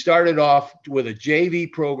 We started off with a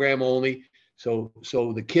JV program only. So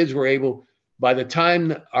the kids were able, by the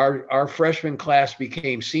time our freshman class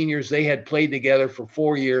became seniors, they had played together for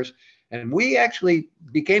 4 years. And we actually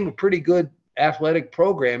became a pretty good athletic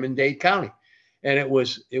program in Dade County. And it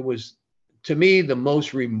was, to me, the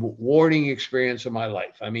most rewarding experience of my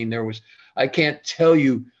life. I mean, I can't tell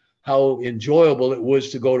you how enjoyable it was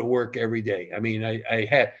to go to work every day. I mean,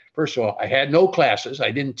 first of all, I had no classes.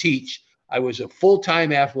 I didn't teach. I was a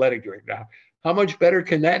full-time athletic director. Now, how much better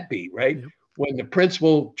can that be, right? Yep. When the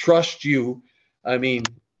principal trusts you, I mean,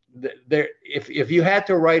 if you had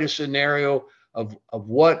to write a scenario of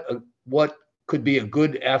what could be a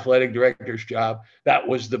good athletic director's job, that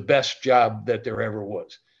was the best job that there ever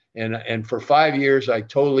was. And for 5 years, I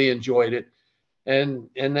totally enjoyed it. And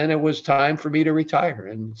then it was time for me to retire.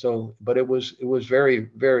 And so, but it was very,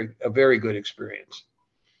 very, a very good experience.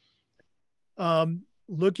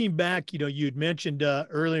 Looking back, you'd mentioned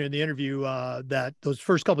earlier in the interview that those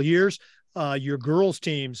first couple of years, your girls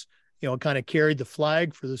teams, kind of carried the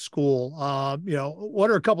flag for the school. What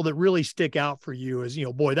are a couple that really stick out for you as,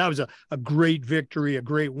 boy, that was a great victory, a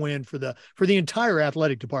great win for the entire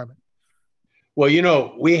athletic department? Well,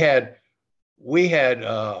 we had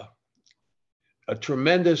a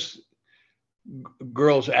tremendous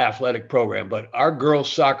girls athletic program, but our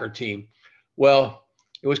girls soccer team, well,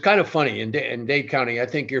 it was kind of funny in Dade County. I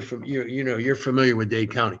think you're familiar with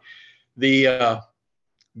Dade County. The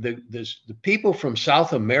people from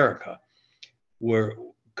South America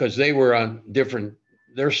because they were on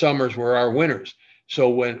their summers were our winters. So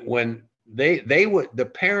when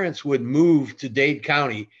the parents would move to Dade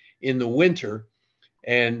County in the winter,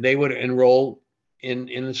 and they would enroll in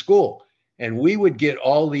the school, and we would get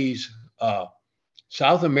all these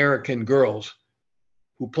South American girls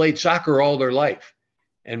who played soccer all their life.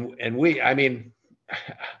 And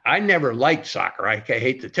I never liked soccer. I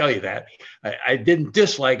hate to tell you that. I didn't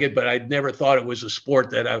dislike it, but I never thought it was a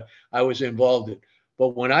sport that I was involved in. But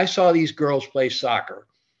when I saw these girls play soccer,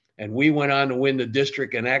 and we went on to win the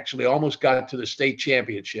district and actually almost got to the state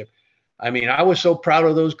championship. I mean, I was so proud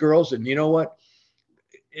of those girls. And you know what?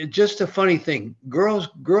 It's just a funny thing.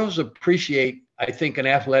 Girls appreciate, I think, an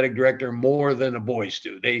athletic director more than the boys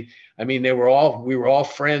do. We were all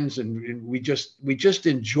friends, and we just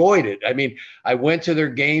enjoyed it. I mean, I went to their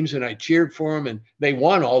games and I cheered for them, and they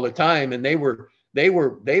won all the time, and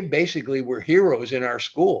they basically were heroes in our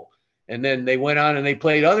school. And then they went on and they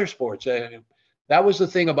played other sports. That was the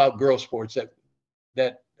thing about girls sports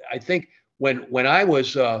that I think when I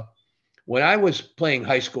was playing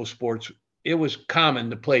high school sports, it was common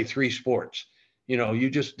to play 3 sports. You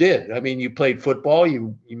just did. I mean, you played football,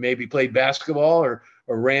 you maybe played basketball or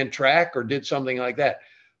ran track or did something like that.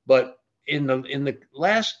 But in the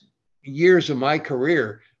last years of my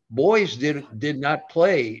career, boys did not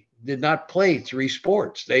play 3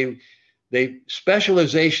 sports. They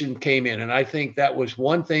specialization came in, and I think that was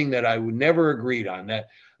one thing that I would never agreed on, that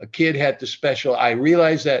a kid had to special. I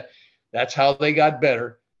realized that's how they got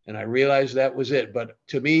better, and I realized that was it. But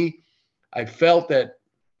to me, I felt that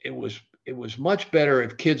it was much better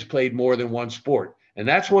if kids played more than one sport. And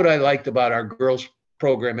that's what I liked about our girls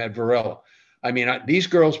program at Varela. I mean, these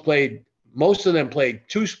girls most of them played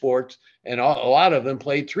 2 sports, and a lot of them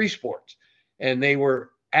played 3 sports. And they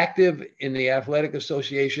were active in the athletic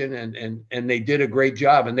association, and they did a great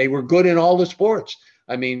job, and they were good in all the sports.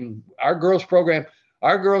 I mean, our girls program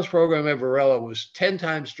at Varela was 10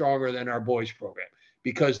 times stronger than our boys program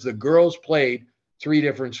because the girls played 3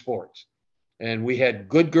 different sports. And we had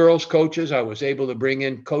good girls coaches. I was able to bring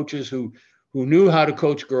in coaches who knew how to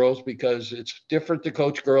coach girls, because it's different to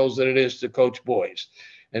coach girls than it is to coach boys.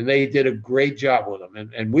 And they did a great job with them.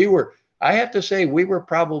 And I have to say, we were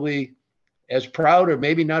probably as proud, or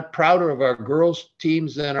maybe not prouder, of our girls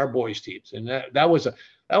teams than our boys teams. And that was a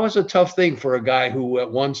tough thing for a guy who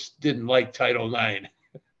at once didn't like Title IX.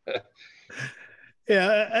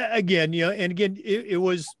 Yeah. Again,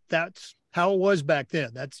 that's how it was back then.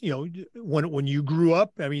 That's, when you grew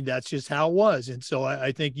up, I mean, that's just how it was. And so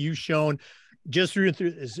I think you've shown just through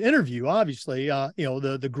this interview, obviously,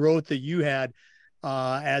 the growth that you had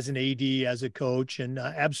as an AD, as a coach. And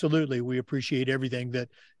absolutely, we appreciate everything that,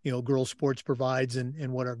 girls sports provides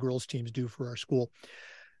and what our girls teams do for our school.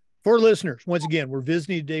 For listeners, once again, we're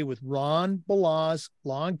visiting today with Ron Balazs,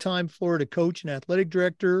 longtime Florida coach and athletic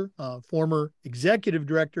director, former executive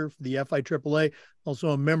director for the FIAAA, also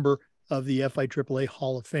a member of the FIAAA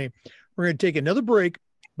Hall of Fame. We're going to take another break,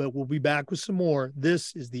 but we'll be back with some more.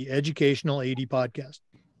 This is the Educational AD Podcast.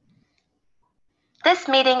 This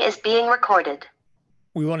meeting is being recorded.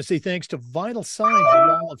 We want to say thanks to Vital Signs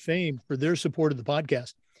Wall of Fame for their support of the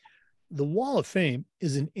podcast. The Wall of Fame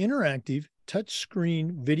is an interactive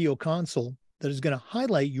touchscreen video console that is going to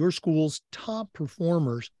highlight your school's top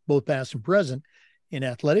performers, both past and present, in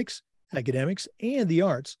athletics, academics, and the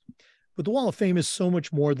arts. But the Wall of Fame is so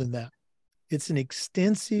much more than that. It's an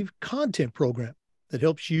extensive content program that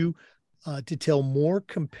helps you to tell more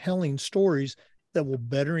compelling stories that will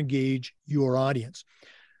better engage your audience.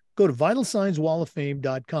 Go to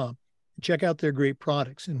vitalsignswalloffame.com and check out their great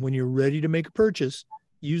products. And when you're ready to make a purchase,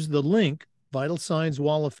 use the link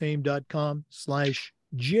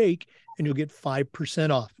vitalsignswalloffame.com/Jake, and you'll get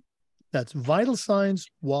 5% off. That's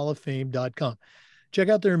vitalsignswalloffame.com. Check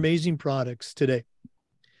out their amazing products today.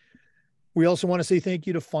 We also want to say thank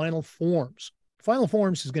you to Final Forms. Final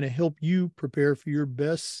Forms is going to help you prepare for your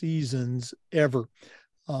best seasons ever.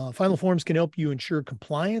 Final Forms can help you ensure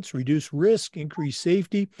compliance, reduce risk, increase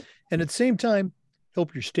safety, and at the same time,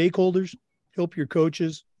 help your stakeholders, help your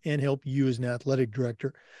coaches, and help you as an athletic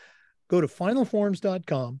director. Go to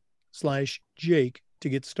finalforms.com/Jake to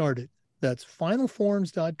get started. That's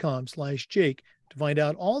finalforms.com/Jake to find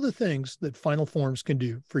out all the things that Final Forms can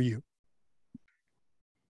do for you.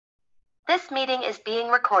 This meeting is being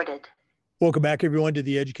recorded. Welcome back, everyone, to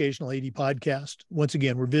the Educational AD Podcast. Once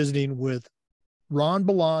again, we're visiting with Ron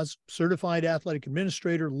Balazs, certified athletic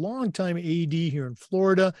administrator, longtime AD here in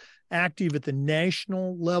Florida, active at the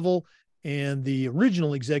national level, and the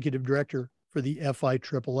original executive director for the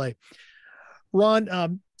FIAAA.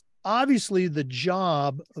 Ron, obviously the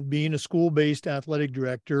job of being a school-based athletic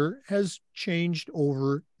director has changed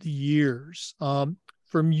over the years. From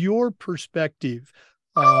your perspective,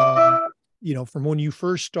 from when you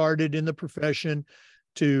first started in the profession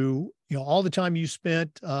to, all the time you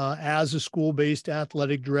spent as a school-based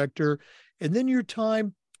athletic director, and then your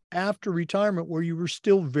time after retirement where you were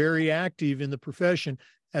still very active in the profession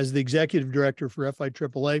as the executive director for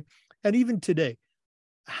FIAAA, and even today,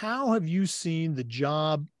 how have you seen the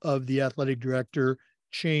job of the athletic director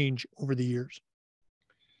change over the years?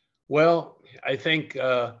 Well, I think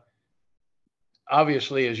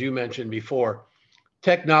obviously, as you mentioned before,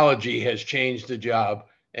 technology has changed the job.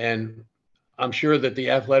 And I'm sure that the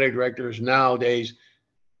athletic directors nowadays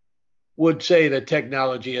would say that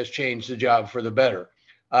technology has changed the job for the better.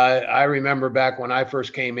 I remember back when I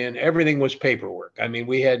first came in, everything was paperwork. I mean,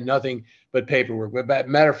 we had nothing but paperwork. But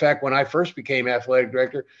matter of fact, when I first became athletic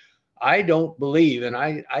director, I don't believe, and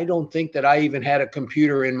I don't think that I even had a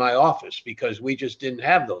computer in my office because we just didn't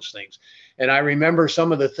have those things. And I remember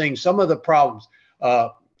some of the things, some of the problems. Uh,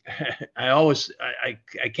 I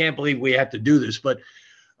can't believe we have to do this, but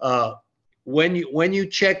when you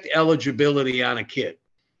checked eligibility on a kid,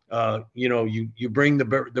 you bring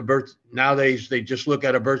the birth. Nowadays they just look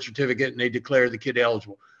at a birth certificate and they declare the kid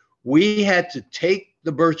eligible. We had to take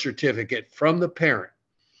the birth certificate from the parent.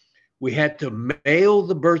 We had to mail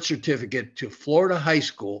the birth certificate to Florida high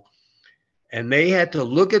school, and they had to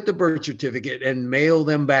look at the birth certificate and mail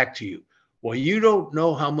them back to you. Well, you don't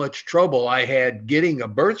know how much trouble I had getting a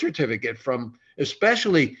birth certificate from,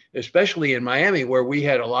 especially in Miami, where we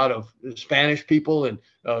had a lot of Spanish people and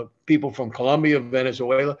people from Colombia,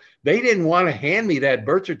 Venezuela. They didn't want to hand me that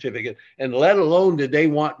birth certificate, and let alone did they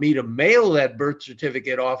want me to mail that birth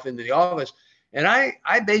certificate off into the office. And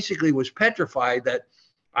I basically was petrified that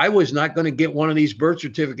I was not going to get one of these birth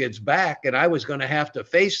certificates back, and I was going to have to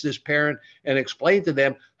face this parent and explain to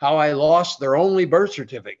them how I lost their only birth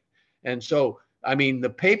certificate. And so, I mean, the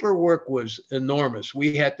paperwork was enormous.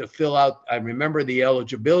 We had to fill out, I remember the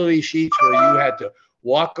eligibility sheets where you had to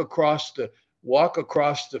walk across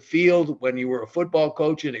the field when you were a football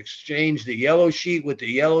coach and exchange the yellow sheet with the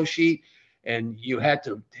yellow sheet. And you had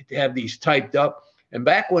to have these typed up. And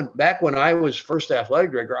back when I was first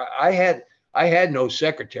athletic director, I had no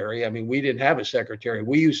secretary. I mean, we didn't have a secretary.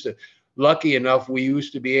 Lucky enough, we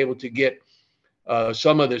used to be able to get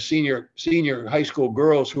some of the senior high school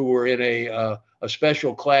girls who were in a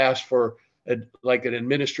special class for like an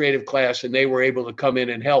administrative class, and they were able to come in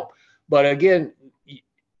and help. But again,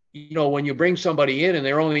 when you bring somebody in and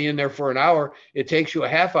they're only in there for an hour, it takes you a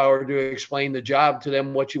half hour to explain the job to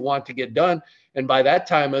them, what you want to get done. And by that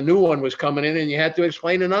time, a new one was coming in and you had to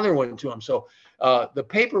explain another one to them. So the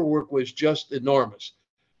paperwork was just enormous.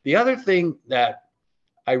 The other thing that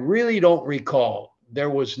I really don't recall, there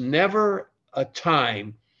was never a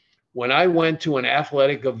time when I went to an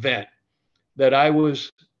athletic event that I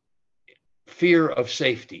was fear of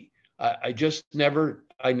safety. I never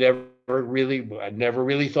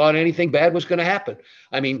really thought anything bad was going to happen.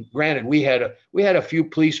 I mean, granted, we had a few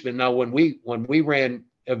policemen. Now, when we ran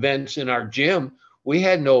events in our gym, we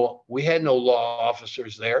had no law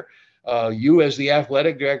officers there. You, as the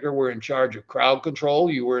athletic director, were in charge of crowd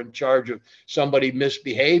control. You were in charge of somebody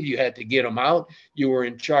misbehaved. You had to get them out. You were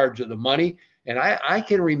in charge of the money. And I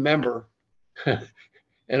can remember,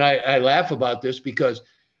 and I laugh about this because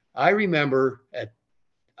I remember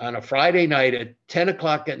on a Friday night at 10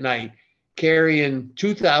 o'clock at night, carrying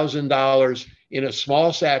 $2,000 in a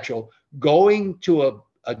small satchel, going to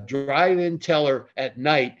a drive-in teller at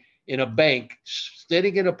night in a bank,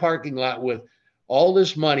 sitting in a parking lot with all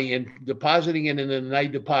this money and depositing it in the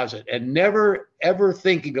night deposit, and never, ever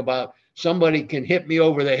thinking about somebody can hit me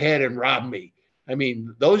over the head and rob me. I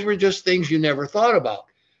mean, those were just things you never thought about.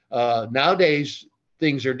 Nowadays,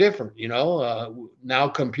 things are different. Now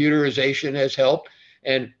computerization has helped.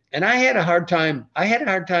 And I had a hard time. I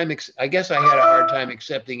guess I had a hard time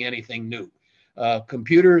accepting anything new.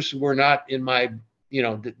 Computers were not in my,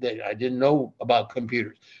 I didn't know about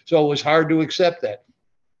computers. So it was hard to accept that.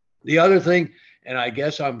 The other thing, and I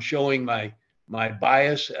guess I'm showing my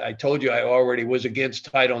bias. I told you I already was against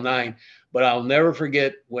Title IX, but I'll never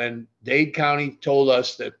forget when Dade County told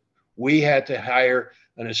us that we had to hire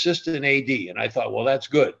an assistant AD. And I thought, well, that's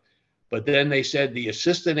good. But then they said the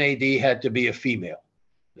assistant AD had to be a female.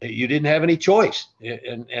 You didn't have any choice.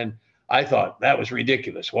 And I thought that was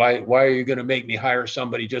ridiculous. Why are you going to make me hire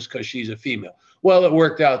somebody just because she's a female? Well, it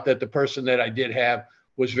worked out that the person that I did have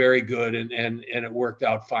was very good and it worked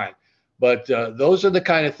out fine. But those are the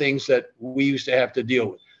kind of things that we used to have to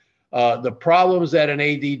deal with. The problems that an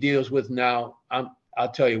AD deals with now,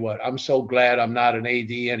 I'll tell you what, I'm so glad I'm not an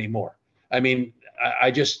AD anymore. I mean,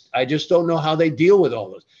 I just don't know how they deal with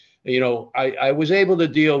all this. I was able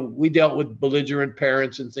to we dealt with belligerent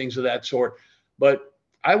parents and things of that sort, but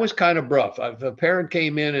I was kind of rough. If a parent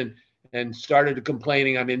came in and started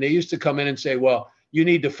complaining, I mean, they used to come in and say, well, you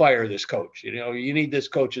need to fire this coach. You need this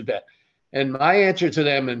coach as bad. And my answer to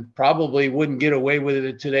them, and probably wouldn't get away with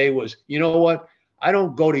it today, was, you know what? I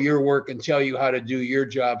don't go to your work and tell you how to do your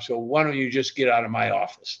job. So why don't you just get out of my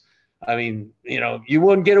office? I mean, you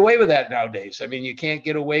wouldn't get away with that nowadays. I mean, you can't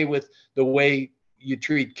get away with the way you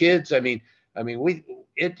treat kids. I mean,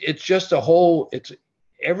 it's just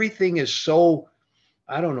everything is so,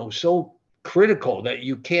 I don't know, so critical that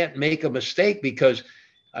you can't make a mistake because,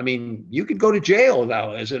 I mean, you could go to jail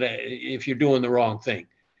now if you're doing the wrong thing.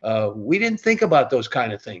 We didn't think about those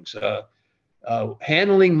kind of things.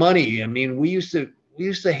 Handling money. I mean, we used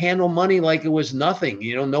to handle money like it was nothing.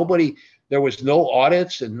 There was no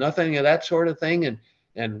audits and nothing of that sort of thing.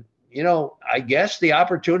 And I guess the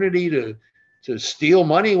opportunity to steal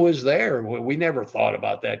money was there. We never thought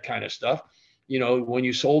about that kind of stuff. When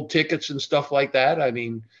you sold tickets and stuff like that. I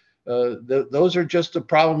mean, those are just the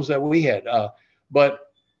problems that we had. But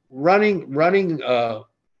running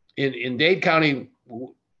in Dade County,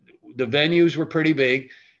 the venues were pretty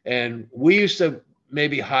big, and we used to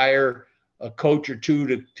maybe hire a coach or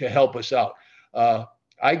two to help us out.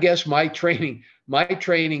 I guess my training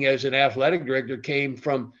as an athletic director came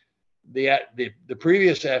from the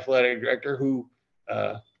previous athletic director who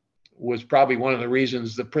was probably one of the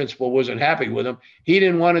reasons the principal wasn't happy with him. He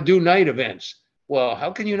didn't want to do night events. Well,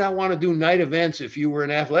 how can you not want to do night events if you were an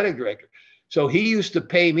athletic director? So he used to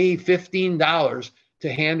pay me $15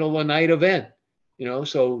 to handle a night event.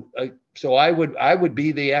 So I would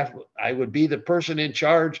be the person in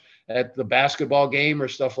charge at the basketball game or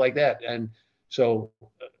stuff like that. And so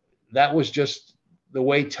that was just the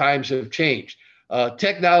way times have changed.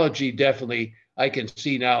 Technology, definitely, I can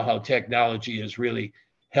see now how technology has really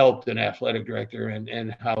helped an athletic director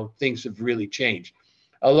and how things have really changed.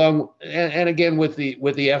 And again, with the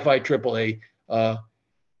FIAAA,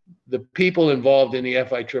 the people involved in the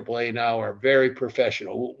FIAAA now are very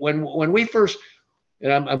professional. When we first,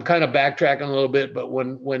 and I'm kind of backtracking a little bit, but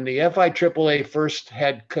when the FIAAA first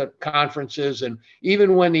had conferences, and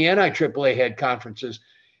even when the NIAAA had conferences,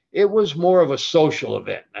 it was more of a social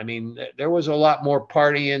event. I mean, there was a lot more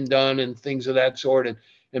partying done and things of that sort,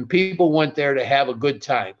 and people went there to have a good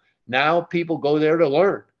time. Now people go there to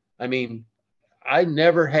learn. I mean, I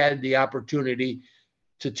never had the opportunity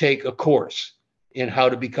to take a course in how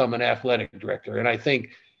to become an athletic director. And I think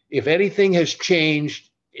if anything has changed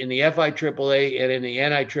in the FIAAA and in the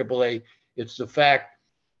NIAAA, it's the fact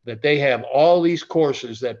that they have all these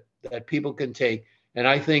courses that people can take. And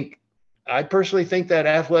I personally think that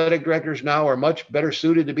athletic directors now are much better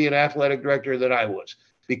suited to be an athletic director than I was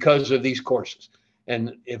because of these courses.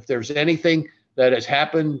 And if there's anything that has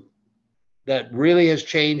happened that really has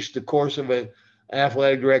changed the course of an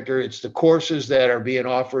athletic director, it's the courses that are being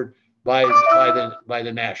offered by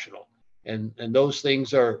the national. And those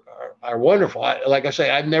things are wonderful. Like I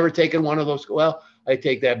say, I've never taken one of those. Well, I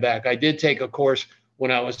take that back. I did take a course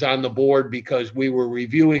when I was on the board because we were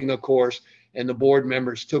reviewing a course, and the board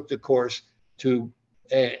members took the course to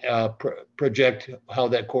project how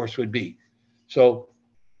that course would be. So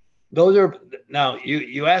those are, now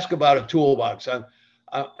you ask about a toolbox.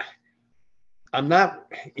 I'm not,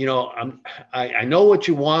 I know what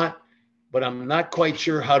you want, but I'm not quite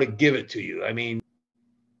sure how to give it to you. I mean,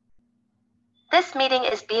 this meeting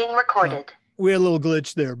is being recorded. We had a little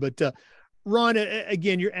glitch there, but Ron,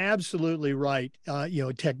 again, you're absolutely right.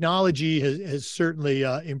 Technology has certainly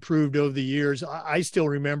improved over the years. I still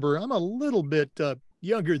remember, I'm a little bit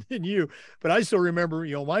younger than you, but I still remember,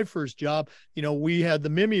 my first job, we had the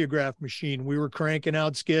mimeograph machine. We were cranking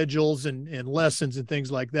out schedules and lessons and things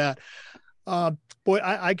like that. Boy,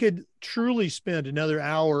 I could truly spend another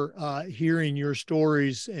hour hearing your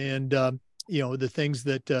stories and, the things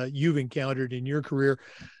that you've encountered in your career.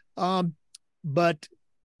 But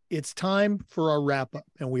it's time for our wrap up.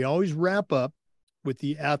 And we always wrap up with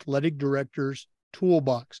the athletic director's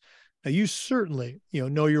toolbox. Now, you certainly,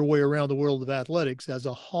 know your way around the world of athletics as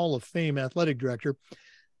a Hall of Fame athletic director.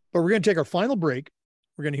 But we're going to take our final break.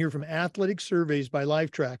 We're going to hear from Athletic Surveys by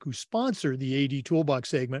Lifetrack, who sponsor the AD Toolbox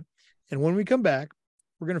segment. And when we come back,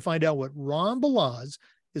 we're going to find out what Ron Balazs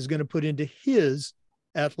is going to put into his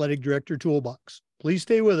athletic director toolbox. Please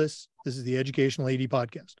stay with us. This is the Educational AD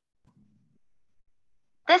Podcast.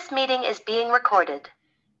 This meeting is being recorded.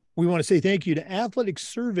 We want to say thank you to Athletic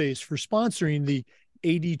Surveys for sponsoring the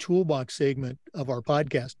AD Toolbox segment of our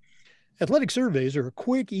podcast. Athletic Surveys are a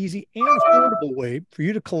quick, easy, and affordable way for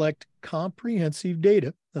you to collect comprehensive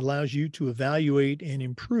data that allows you to evaluate and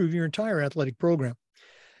improve your entire athletic program.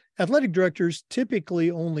 Athletic directors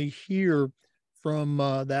typically only hear from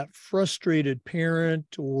that frustrated parent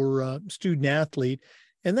or student athlete,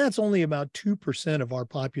 and that's only about 2% of our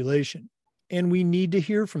population. And we need to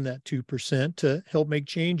hear from that 2% to help make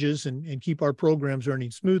changes and keep our programs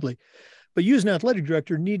running smoothly. But you as an athletic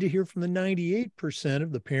director need to hear from the 98%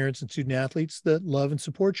 of the parents and student athletes that love and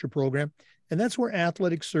support your program. And that's where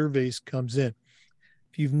Athletic Surveys comes in.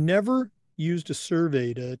 If you've never used a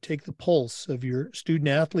survey to take the pulse of your student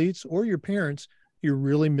athletes or your parents, you're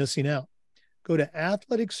really missing out. Go to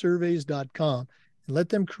athleticsurveys.com and let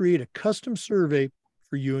them create a custom survey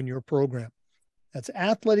for you and your program. That's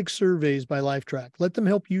Athletic Surveys by Lifetrack. Let them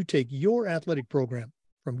help you take your athletic program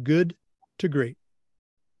from good to great.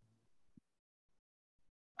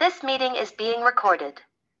 This meeting is being recorded.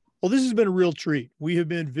 Well, this has been a real treat. We have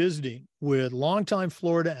been visiting with longtime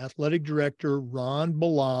Florida athletic director Ron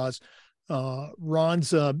Balazs.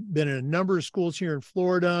 Ron's been in a number of schools here in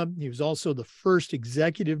Florida. He was also the first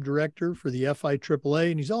executive director for the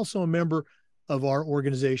FIAAA, and he's also a member of our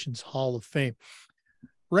organization's Hall of Fame.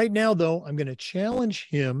 Right now, though, I'm going to challenge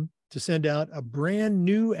him to send out a brand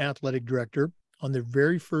new athletic director on their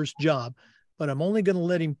very first job, but I'm only going to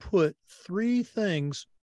let him put 3 things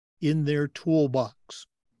in their toolbox.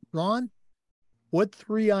 Ron, what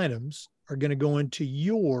 3 items are going to go into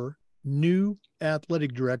your new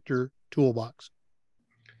athletic director toolbox?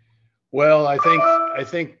 Well, I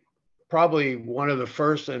think probably one of the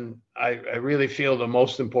first, and I really feel the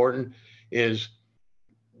most important, is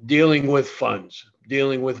dealing with funds,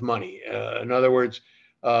 dealing with money. In other words,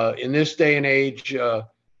 in this day and age,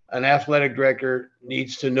 an athletic director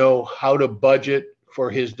needs to know how to budget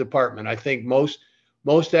for his department. I think most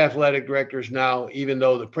athletic directors now, even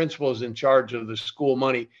though the principal is in charge of the school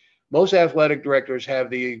money, most athletic directors have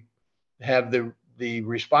the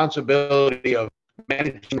responsibility of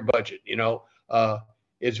managing your budget.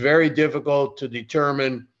 It's very difficult to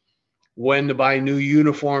determine when to buy new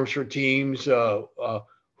uniforms for teams,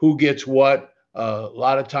 who gets what. A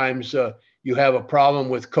lot of times you have a problem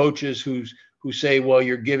with coaches who say, well,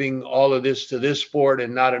 you're giving all of this to this sport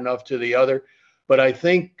and not enough to the other. But I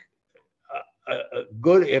think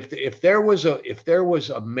good if there was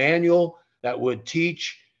a manual that would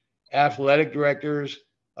teach athletic directors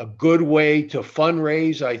a good way to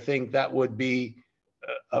fundraise, I think that would be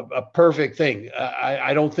a perfect thing.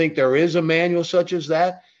 I don't think there is a manual such as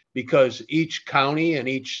that, because each county and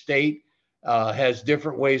each state has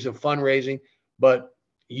different ways of fundraising. But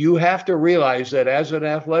you have to realize that as an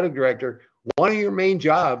athletic director, one of your main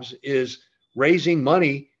jobs is raising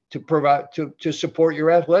money to provide to support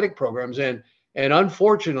your athletic programs. And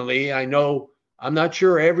unfortunately, I know, I'm not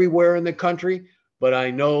sure everywhere in the country, but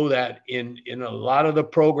I know that in a lot of the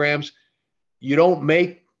programs, you don't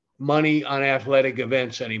make money on athletic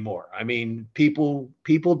events anymore. I mean, people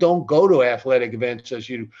don't go to athletic events as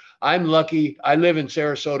you do. I'm lucky. I live in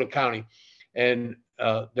Sarasota County, and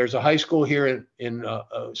there's a high school here in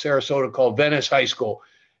Sarasota called Venice High School.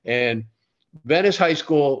 And Venice High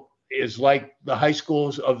School is like the high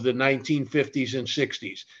schools of the 1950s and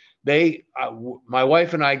 60s. My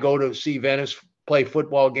wife and I go to see Venice play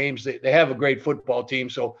football games. They have a great football team,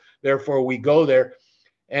 so therefore we go there.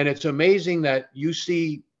 And it's amazing that you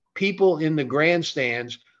see people in the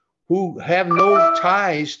grandstands who have no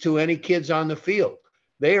ties to any kids on the field.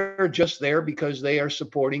 They are just there because they are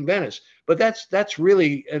supporting Venice. But that's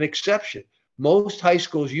really an exception. Most high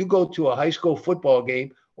schools, you go to a high school football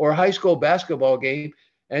game or a high school basketball game,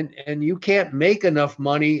 and you can't make enough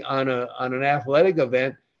money on an athletic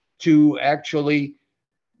event to actually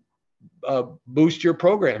boost your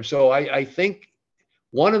program. So I think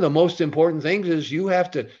one of the most important things is you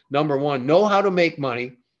have to, number one, know how to make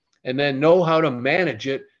money, and then know how to manage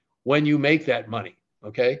it when you make that money.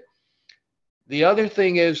 Okay. The other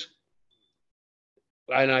thing is,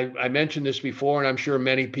 and I mentioned this before, and I'm sure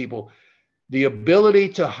many people, the ability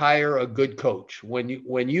to hire a good coach. When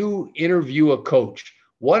you interview a coach,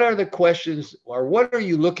 what are the questions, or what are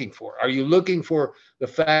you looking for? Are you looking for the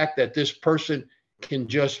fact that this person can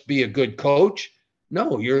just be a good coach?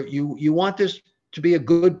 No, you want this to be a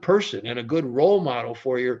good person and a good role model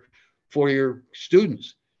for your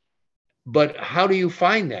students. But how do you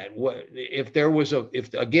find that? If there was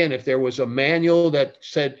a manual that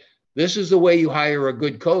said this is the way you hire a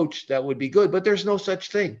good coach, that would be good. But there's no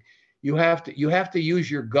such thing. You have to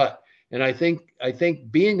use your gut. And I think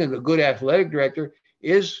being a good athletic director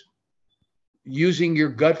is using your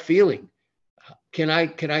gut feeling. Can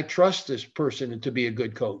I trust this person to be a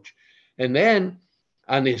good coach? And then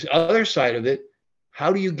on this other side of it,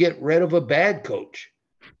 how do you get rid of a bad coach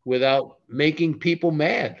without making people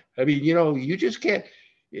mad? I mean, you just can't.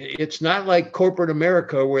 It's not like corporate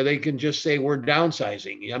America where they can just say we're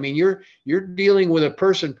downsizing. I mean, you're dealing with a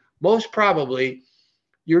person, most probably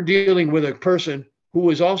you're dealing with a person who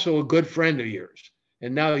is also a good friend of yours.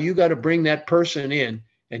 And now you got to bring that person in,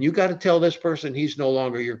 and you got to tell this person he's no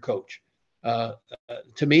longer your coach.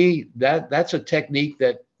 To me, that's a technique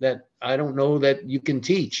that I don't know that you can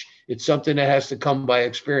teach. It's something that has to come by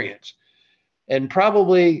experience. And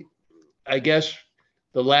probably, I guess,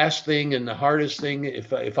 the last thing and the hardest thing,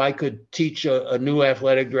 if I could teach a new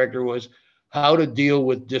athletic director, was how to deal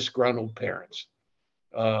with disgruntled parents.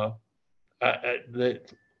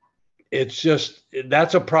 It's just,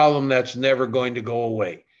 that's a problem that's never going to go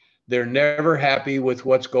away. They're never happy with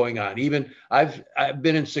what's going on. Even I've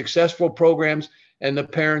been in successful programs, and the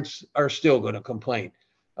parents are still going to complain.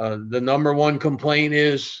 The number one complaint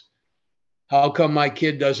is, how come my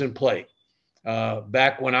kid doesn't play?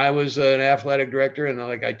 Back when I was an athletic director, and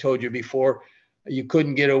like I told you before, you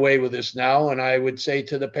couldn't get away with this now. And I would say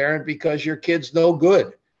to the parent, because your kid's no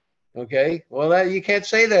good. Okay. Well, you can't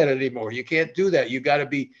say that anymore. You can't do that. You got to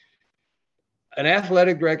be, an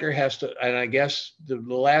athletic director has to, and I guess the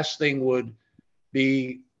last thing would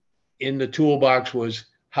be in the toolbox was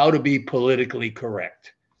how to be politically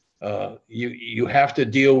correct. You have to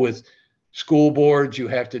deal with school boards, you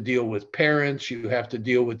have to deal with parents, you have to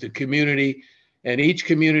deal with the community, and each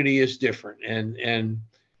community is different. And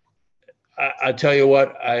I tell you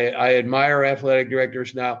what, I admire athletic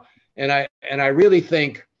directors now, and I really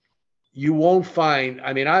think you won't find.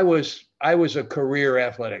 I mean, I was a career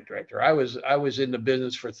athletic director. I was in the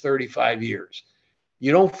business for 35 years.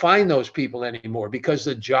 You don't find those people anymore because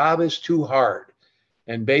the job is too hard.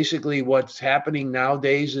 And basically what's happening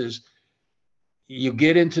nowadays is you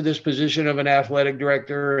get into this position of an athletic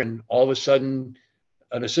director, and all of a sudden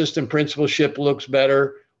an assistant principalship looks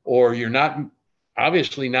better, or you're not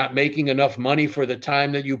obviously not making enough money for the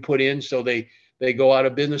time that you put in. So they go out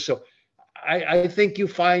of business. So I think you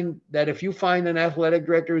find that if you find an athletic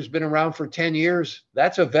director who's been around for 10 years,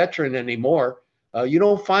 that's a veteran anymore. You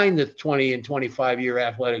don't find the 20 and 25-year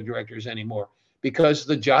athletic directors anymore because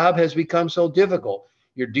the job has become so difficult.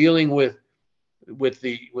 You're dealing with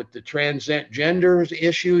the transgender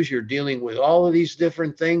issues. You're dealing with all of these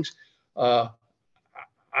different things.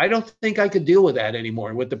 I don't think I could deal with that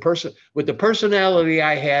anymore. With the personality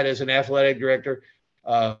I had as an athletic director,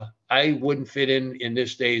 I wouldn't fit in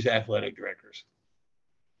this day's athletic directors.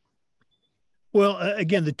 Well,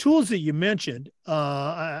 again, the tools that you mentioned,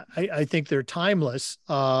 I think they're timeless.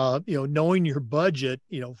 Knowing your budget,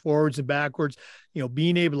 forwards and backwards,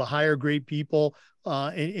 being able to hire great people,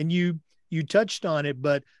 and you touched on it,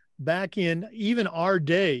 but back in even our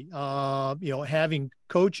day, having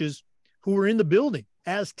coaches who were in the building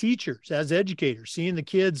as teachers, as educators, seeing the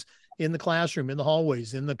kids in the classroom, in the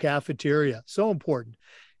hallways, in the cafeteria, so important.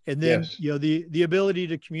 And then, yes. The ability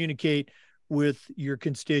to communicate with your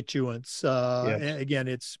constituents. Yes. Again,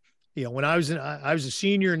 it's, when I was a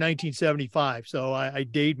senior in 1975, so I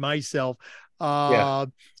date myself.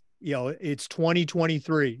 It's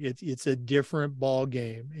 2023. It's a different ball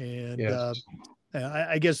game. And yes.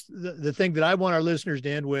 I guess the thing that I want our listeners to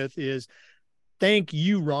end with is thank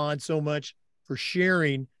you, Ron, so much for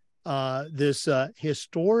sharing this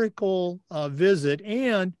historical visit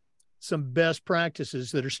and some best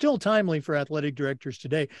practices that are still timely for athletic directors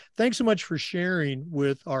today. Thanks so much for sharing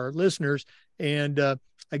with our listeners. And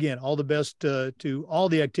again, all the best to all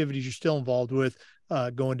the activities you're still involved with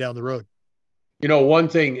going down the road. One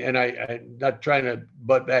thing, and I'm not trying to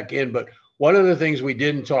butt back in, but one of the things we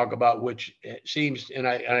didn't talk about, which seems, and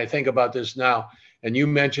I think about this now, and you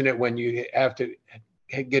mentioned it when you have to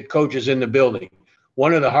get coaches in the building.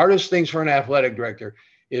 One of the hardest things for an athletic director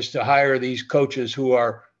is to hire these coaches who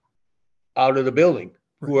are out of the building,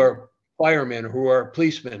 who are firemen, who are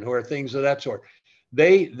policemen, who are things of that sort.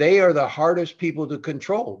 They are the hardest people to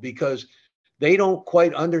control because they don't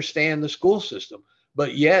quite understand the school system.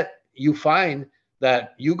 But yet you find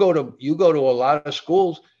that you go to a lot of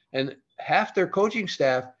schools and half their coaching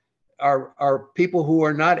staff are people who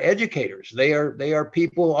are not educators. They are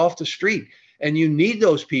people off the street, and you need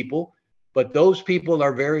those people, but those people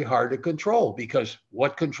are very hard to control because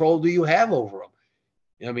what control do you have over them?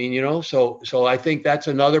 I mean, so I think that's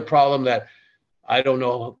another problem that I don't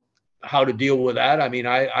know how to deal with that. I mean,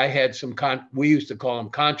 I had we used to call them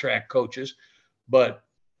contract coaches, but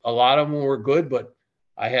a lot of them were good, but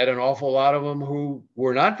I had an awful lot of them who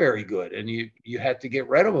were not very good. And you had to get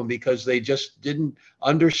rid of them because they just didn't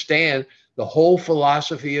understand the whole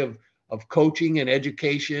philosophy of coaching and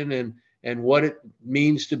education and what it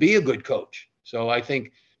means to be a good coach. So I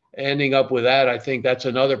think ending up with that, I think that's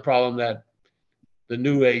another problem that the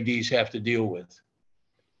new ADs have to deal with.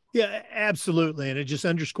 Yeah, absolutely. And it just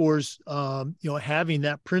underscores, having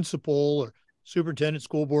that principal or superintendent,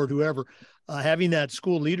 school board, whoever, having that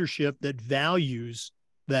school leadership that values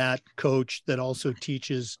that coach that also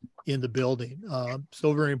teaches in the building.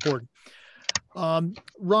 So very important.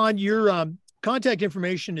 Ron, your contact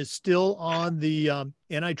information is still on the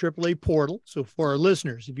NIAAA portal. So for our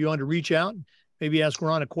listeners, if you want to reach out and maybe ask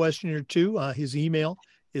Ron a question or two, his email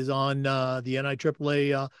is on the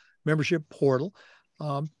NIAAA membership portal.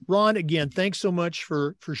 Ron, again, thanks so much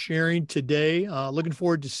for sharing today. Looking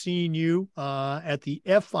forward to seeing you at the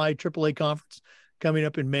FIAAA conference coming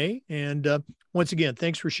up in May. And once again,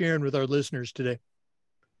 thanks for sharing with our listeners today.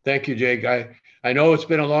 Thank you, Jake. I know it's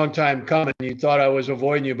been a long time coming. You thought I was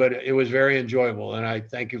avoiding you, but it was very enjoyable. And I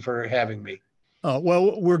thank you for having me.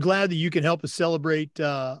 Well, we're glad that you can help us celebrate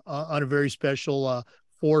on a very special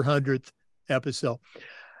 400th episode.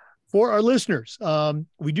 For our listeners,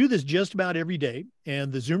 we do this just about every day,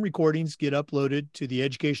 and the Zoom recordings get uploaded to the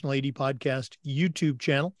Educational AD Podcast YouTube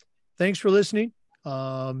channel. Thanks for listening.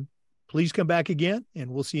 Please come back again, and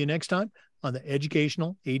we'll see you next time on the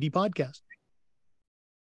Educational AD Podcast.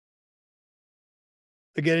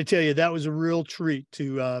 I got to tell you, that was a real treat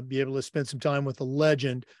to be able to spend some time with a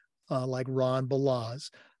legend like Ron Balazs.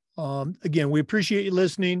 Again, we appreciate you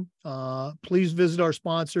listening. Please visit our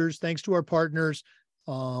sponsors. Thanks to our partners.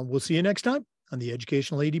 We'll see you next time on the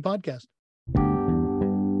Educational AD Podcast.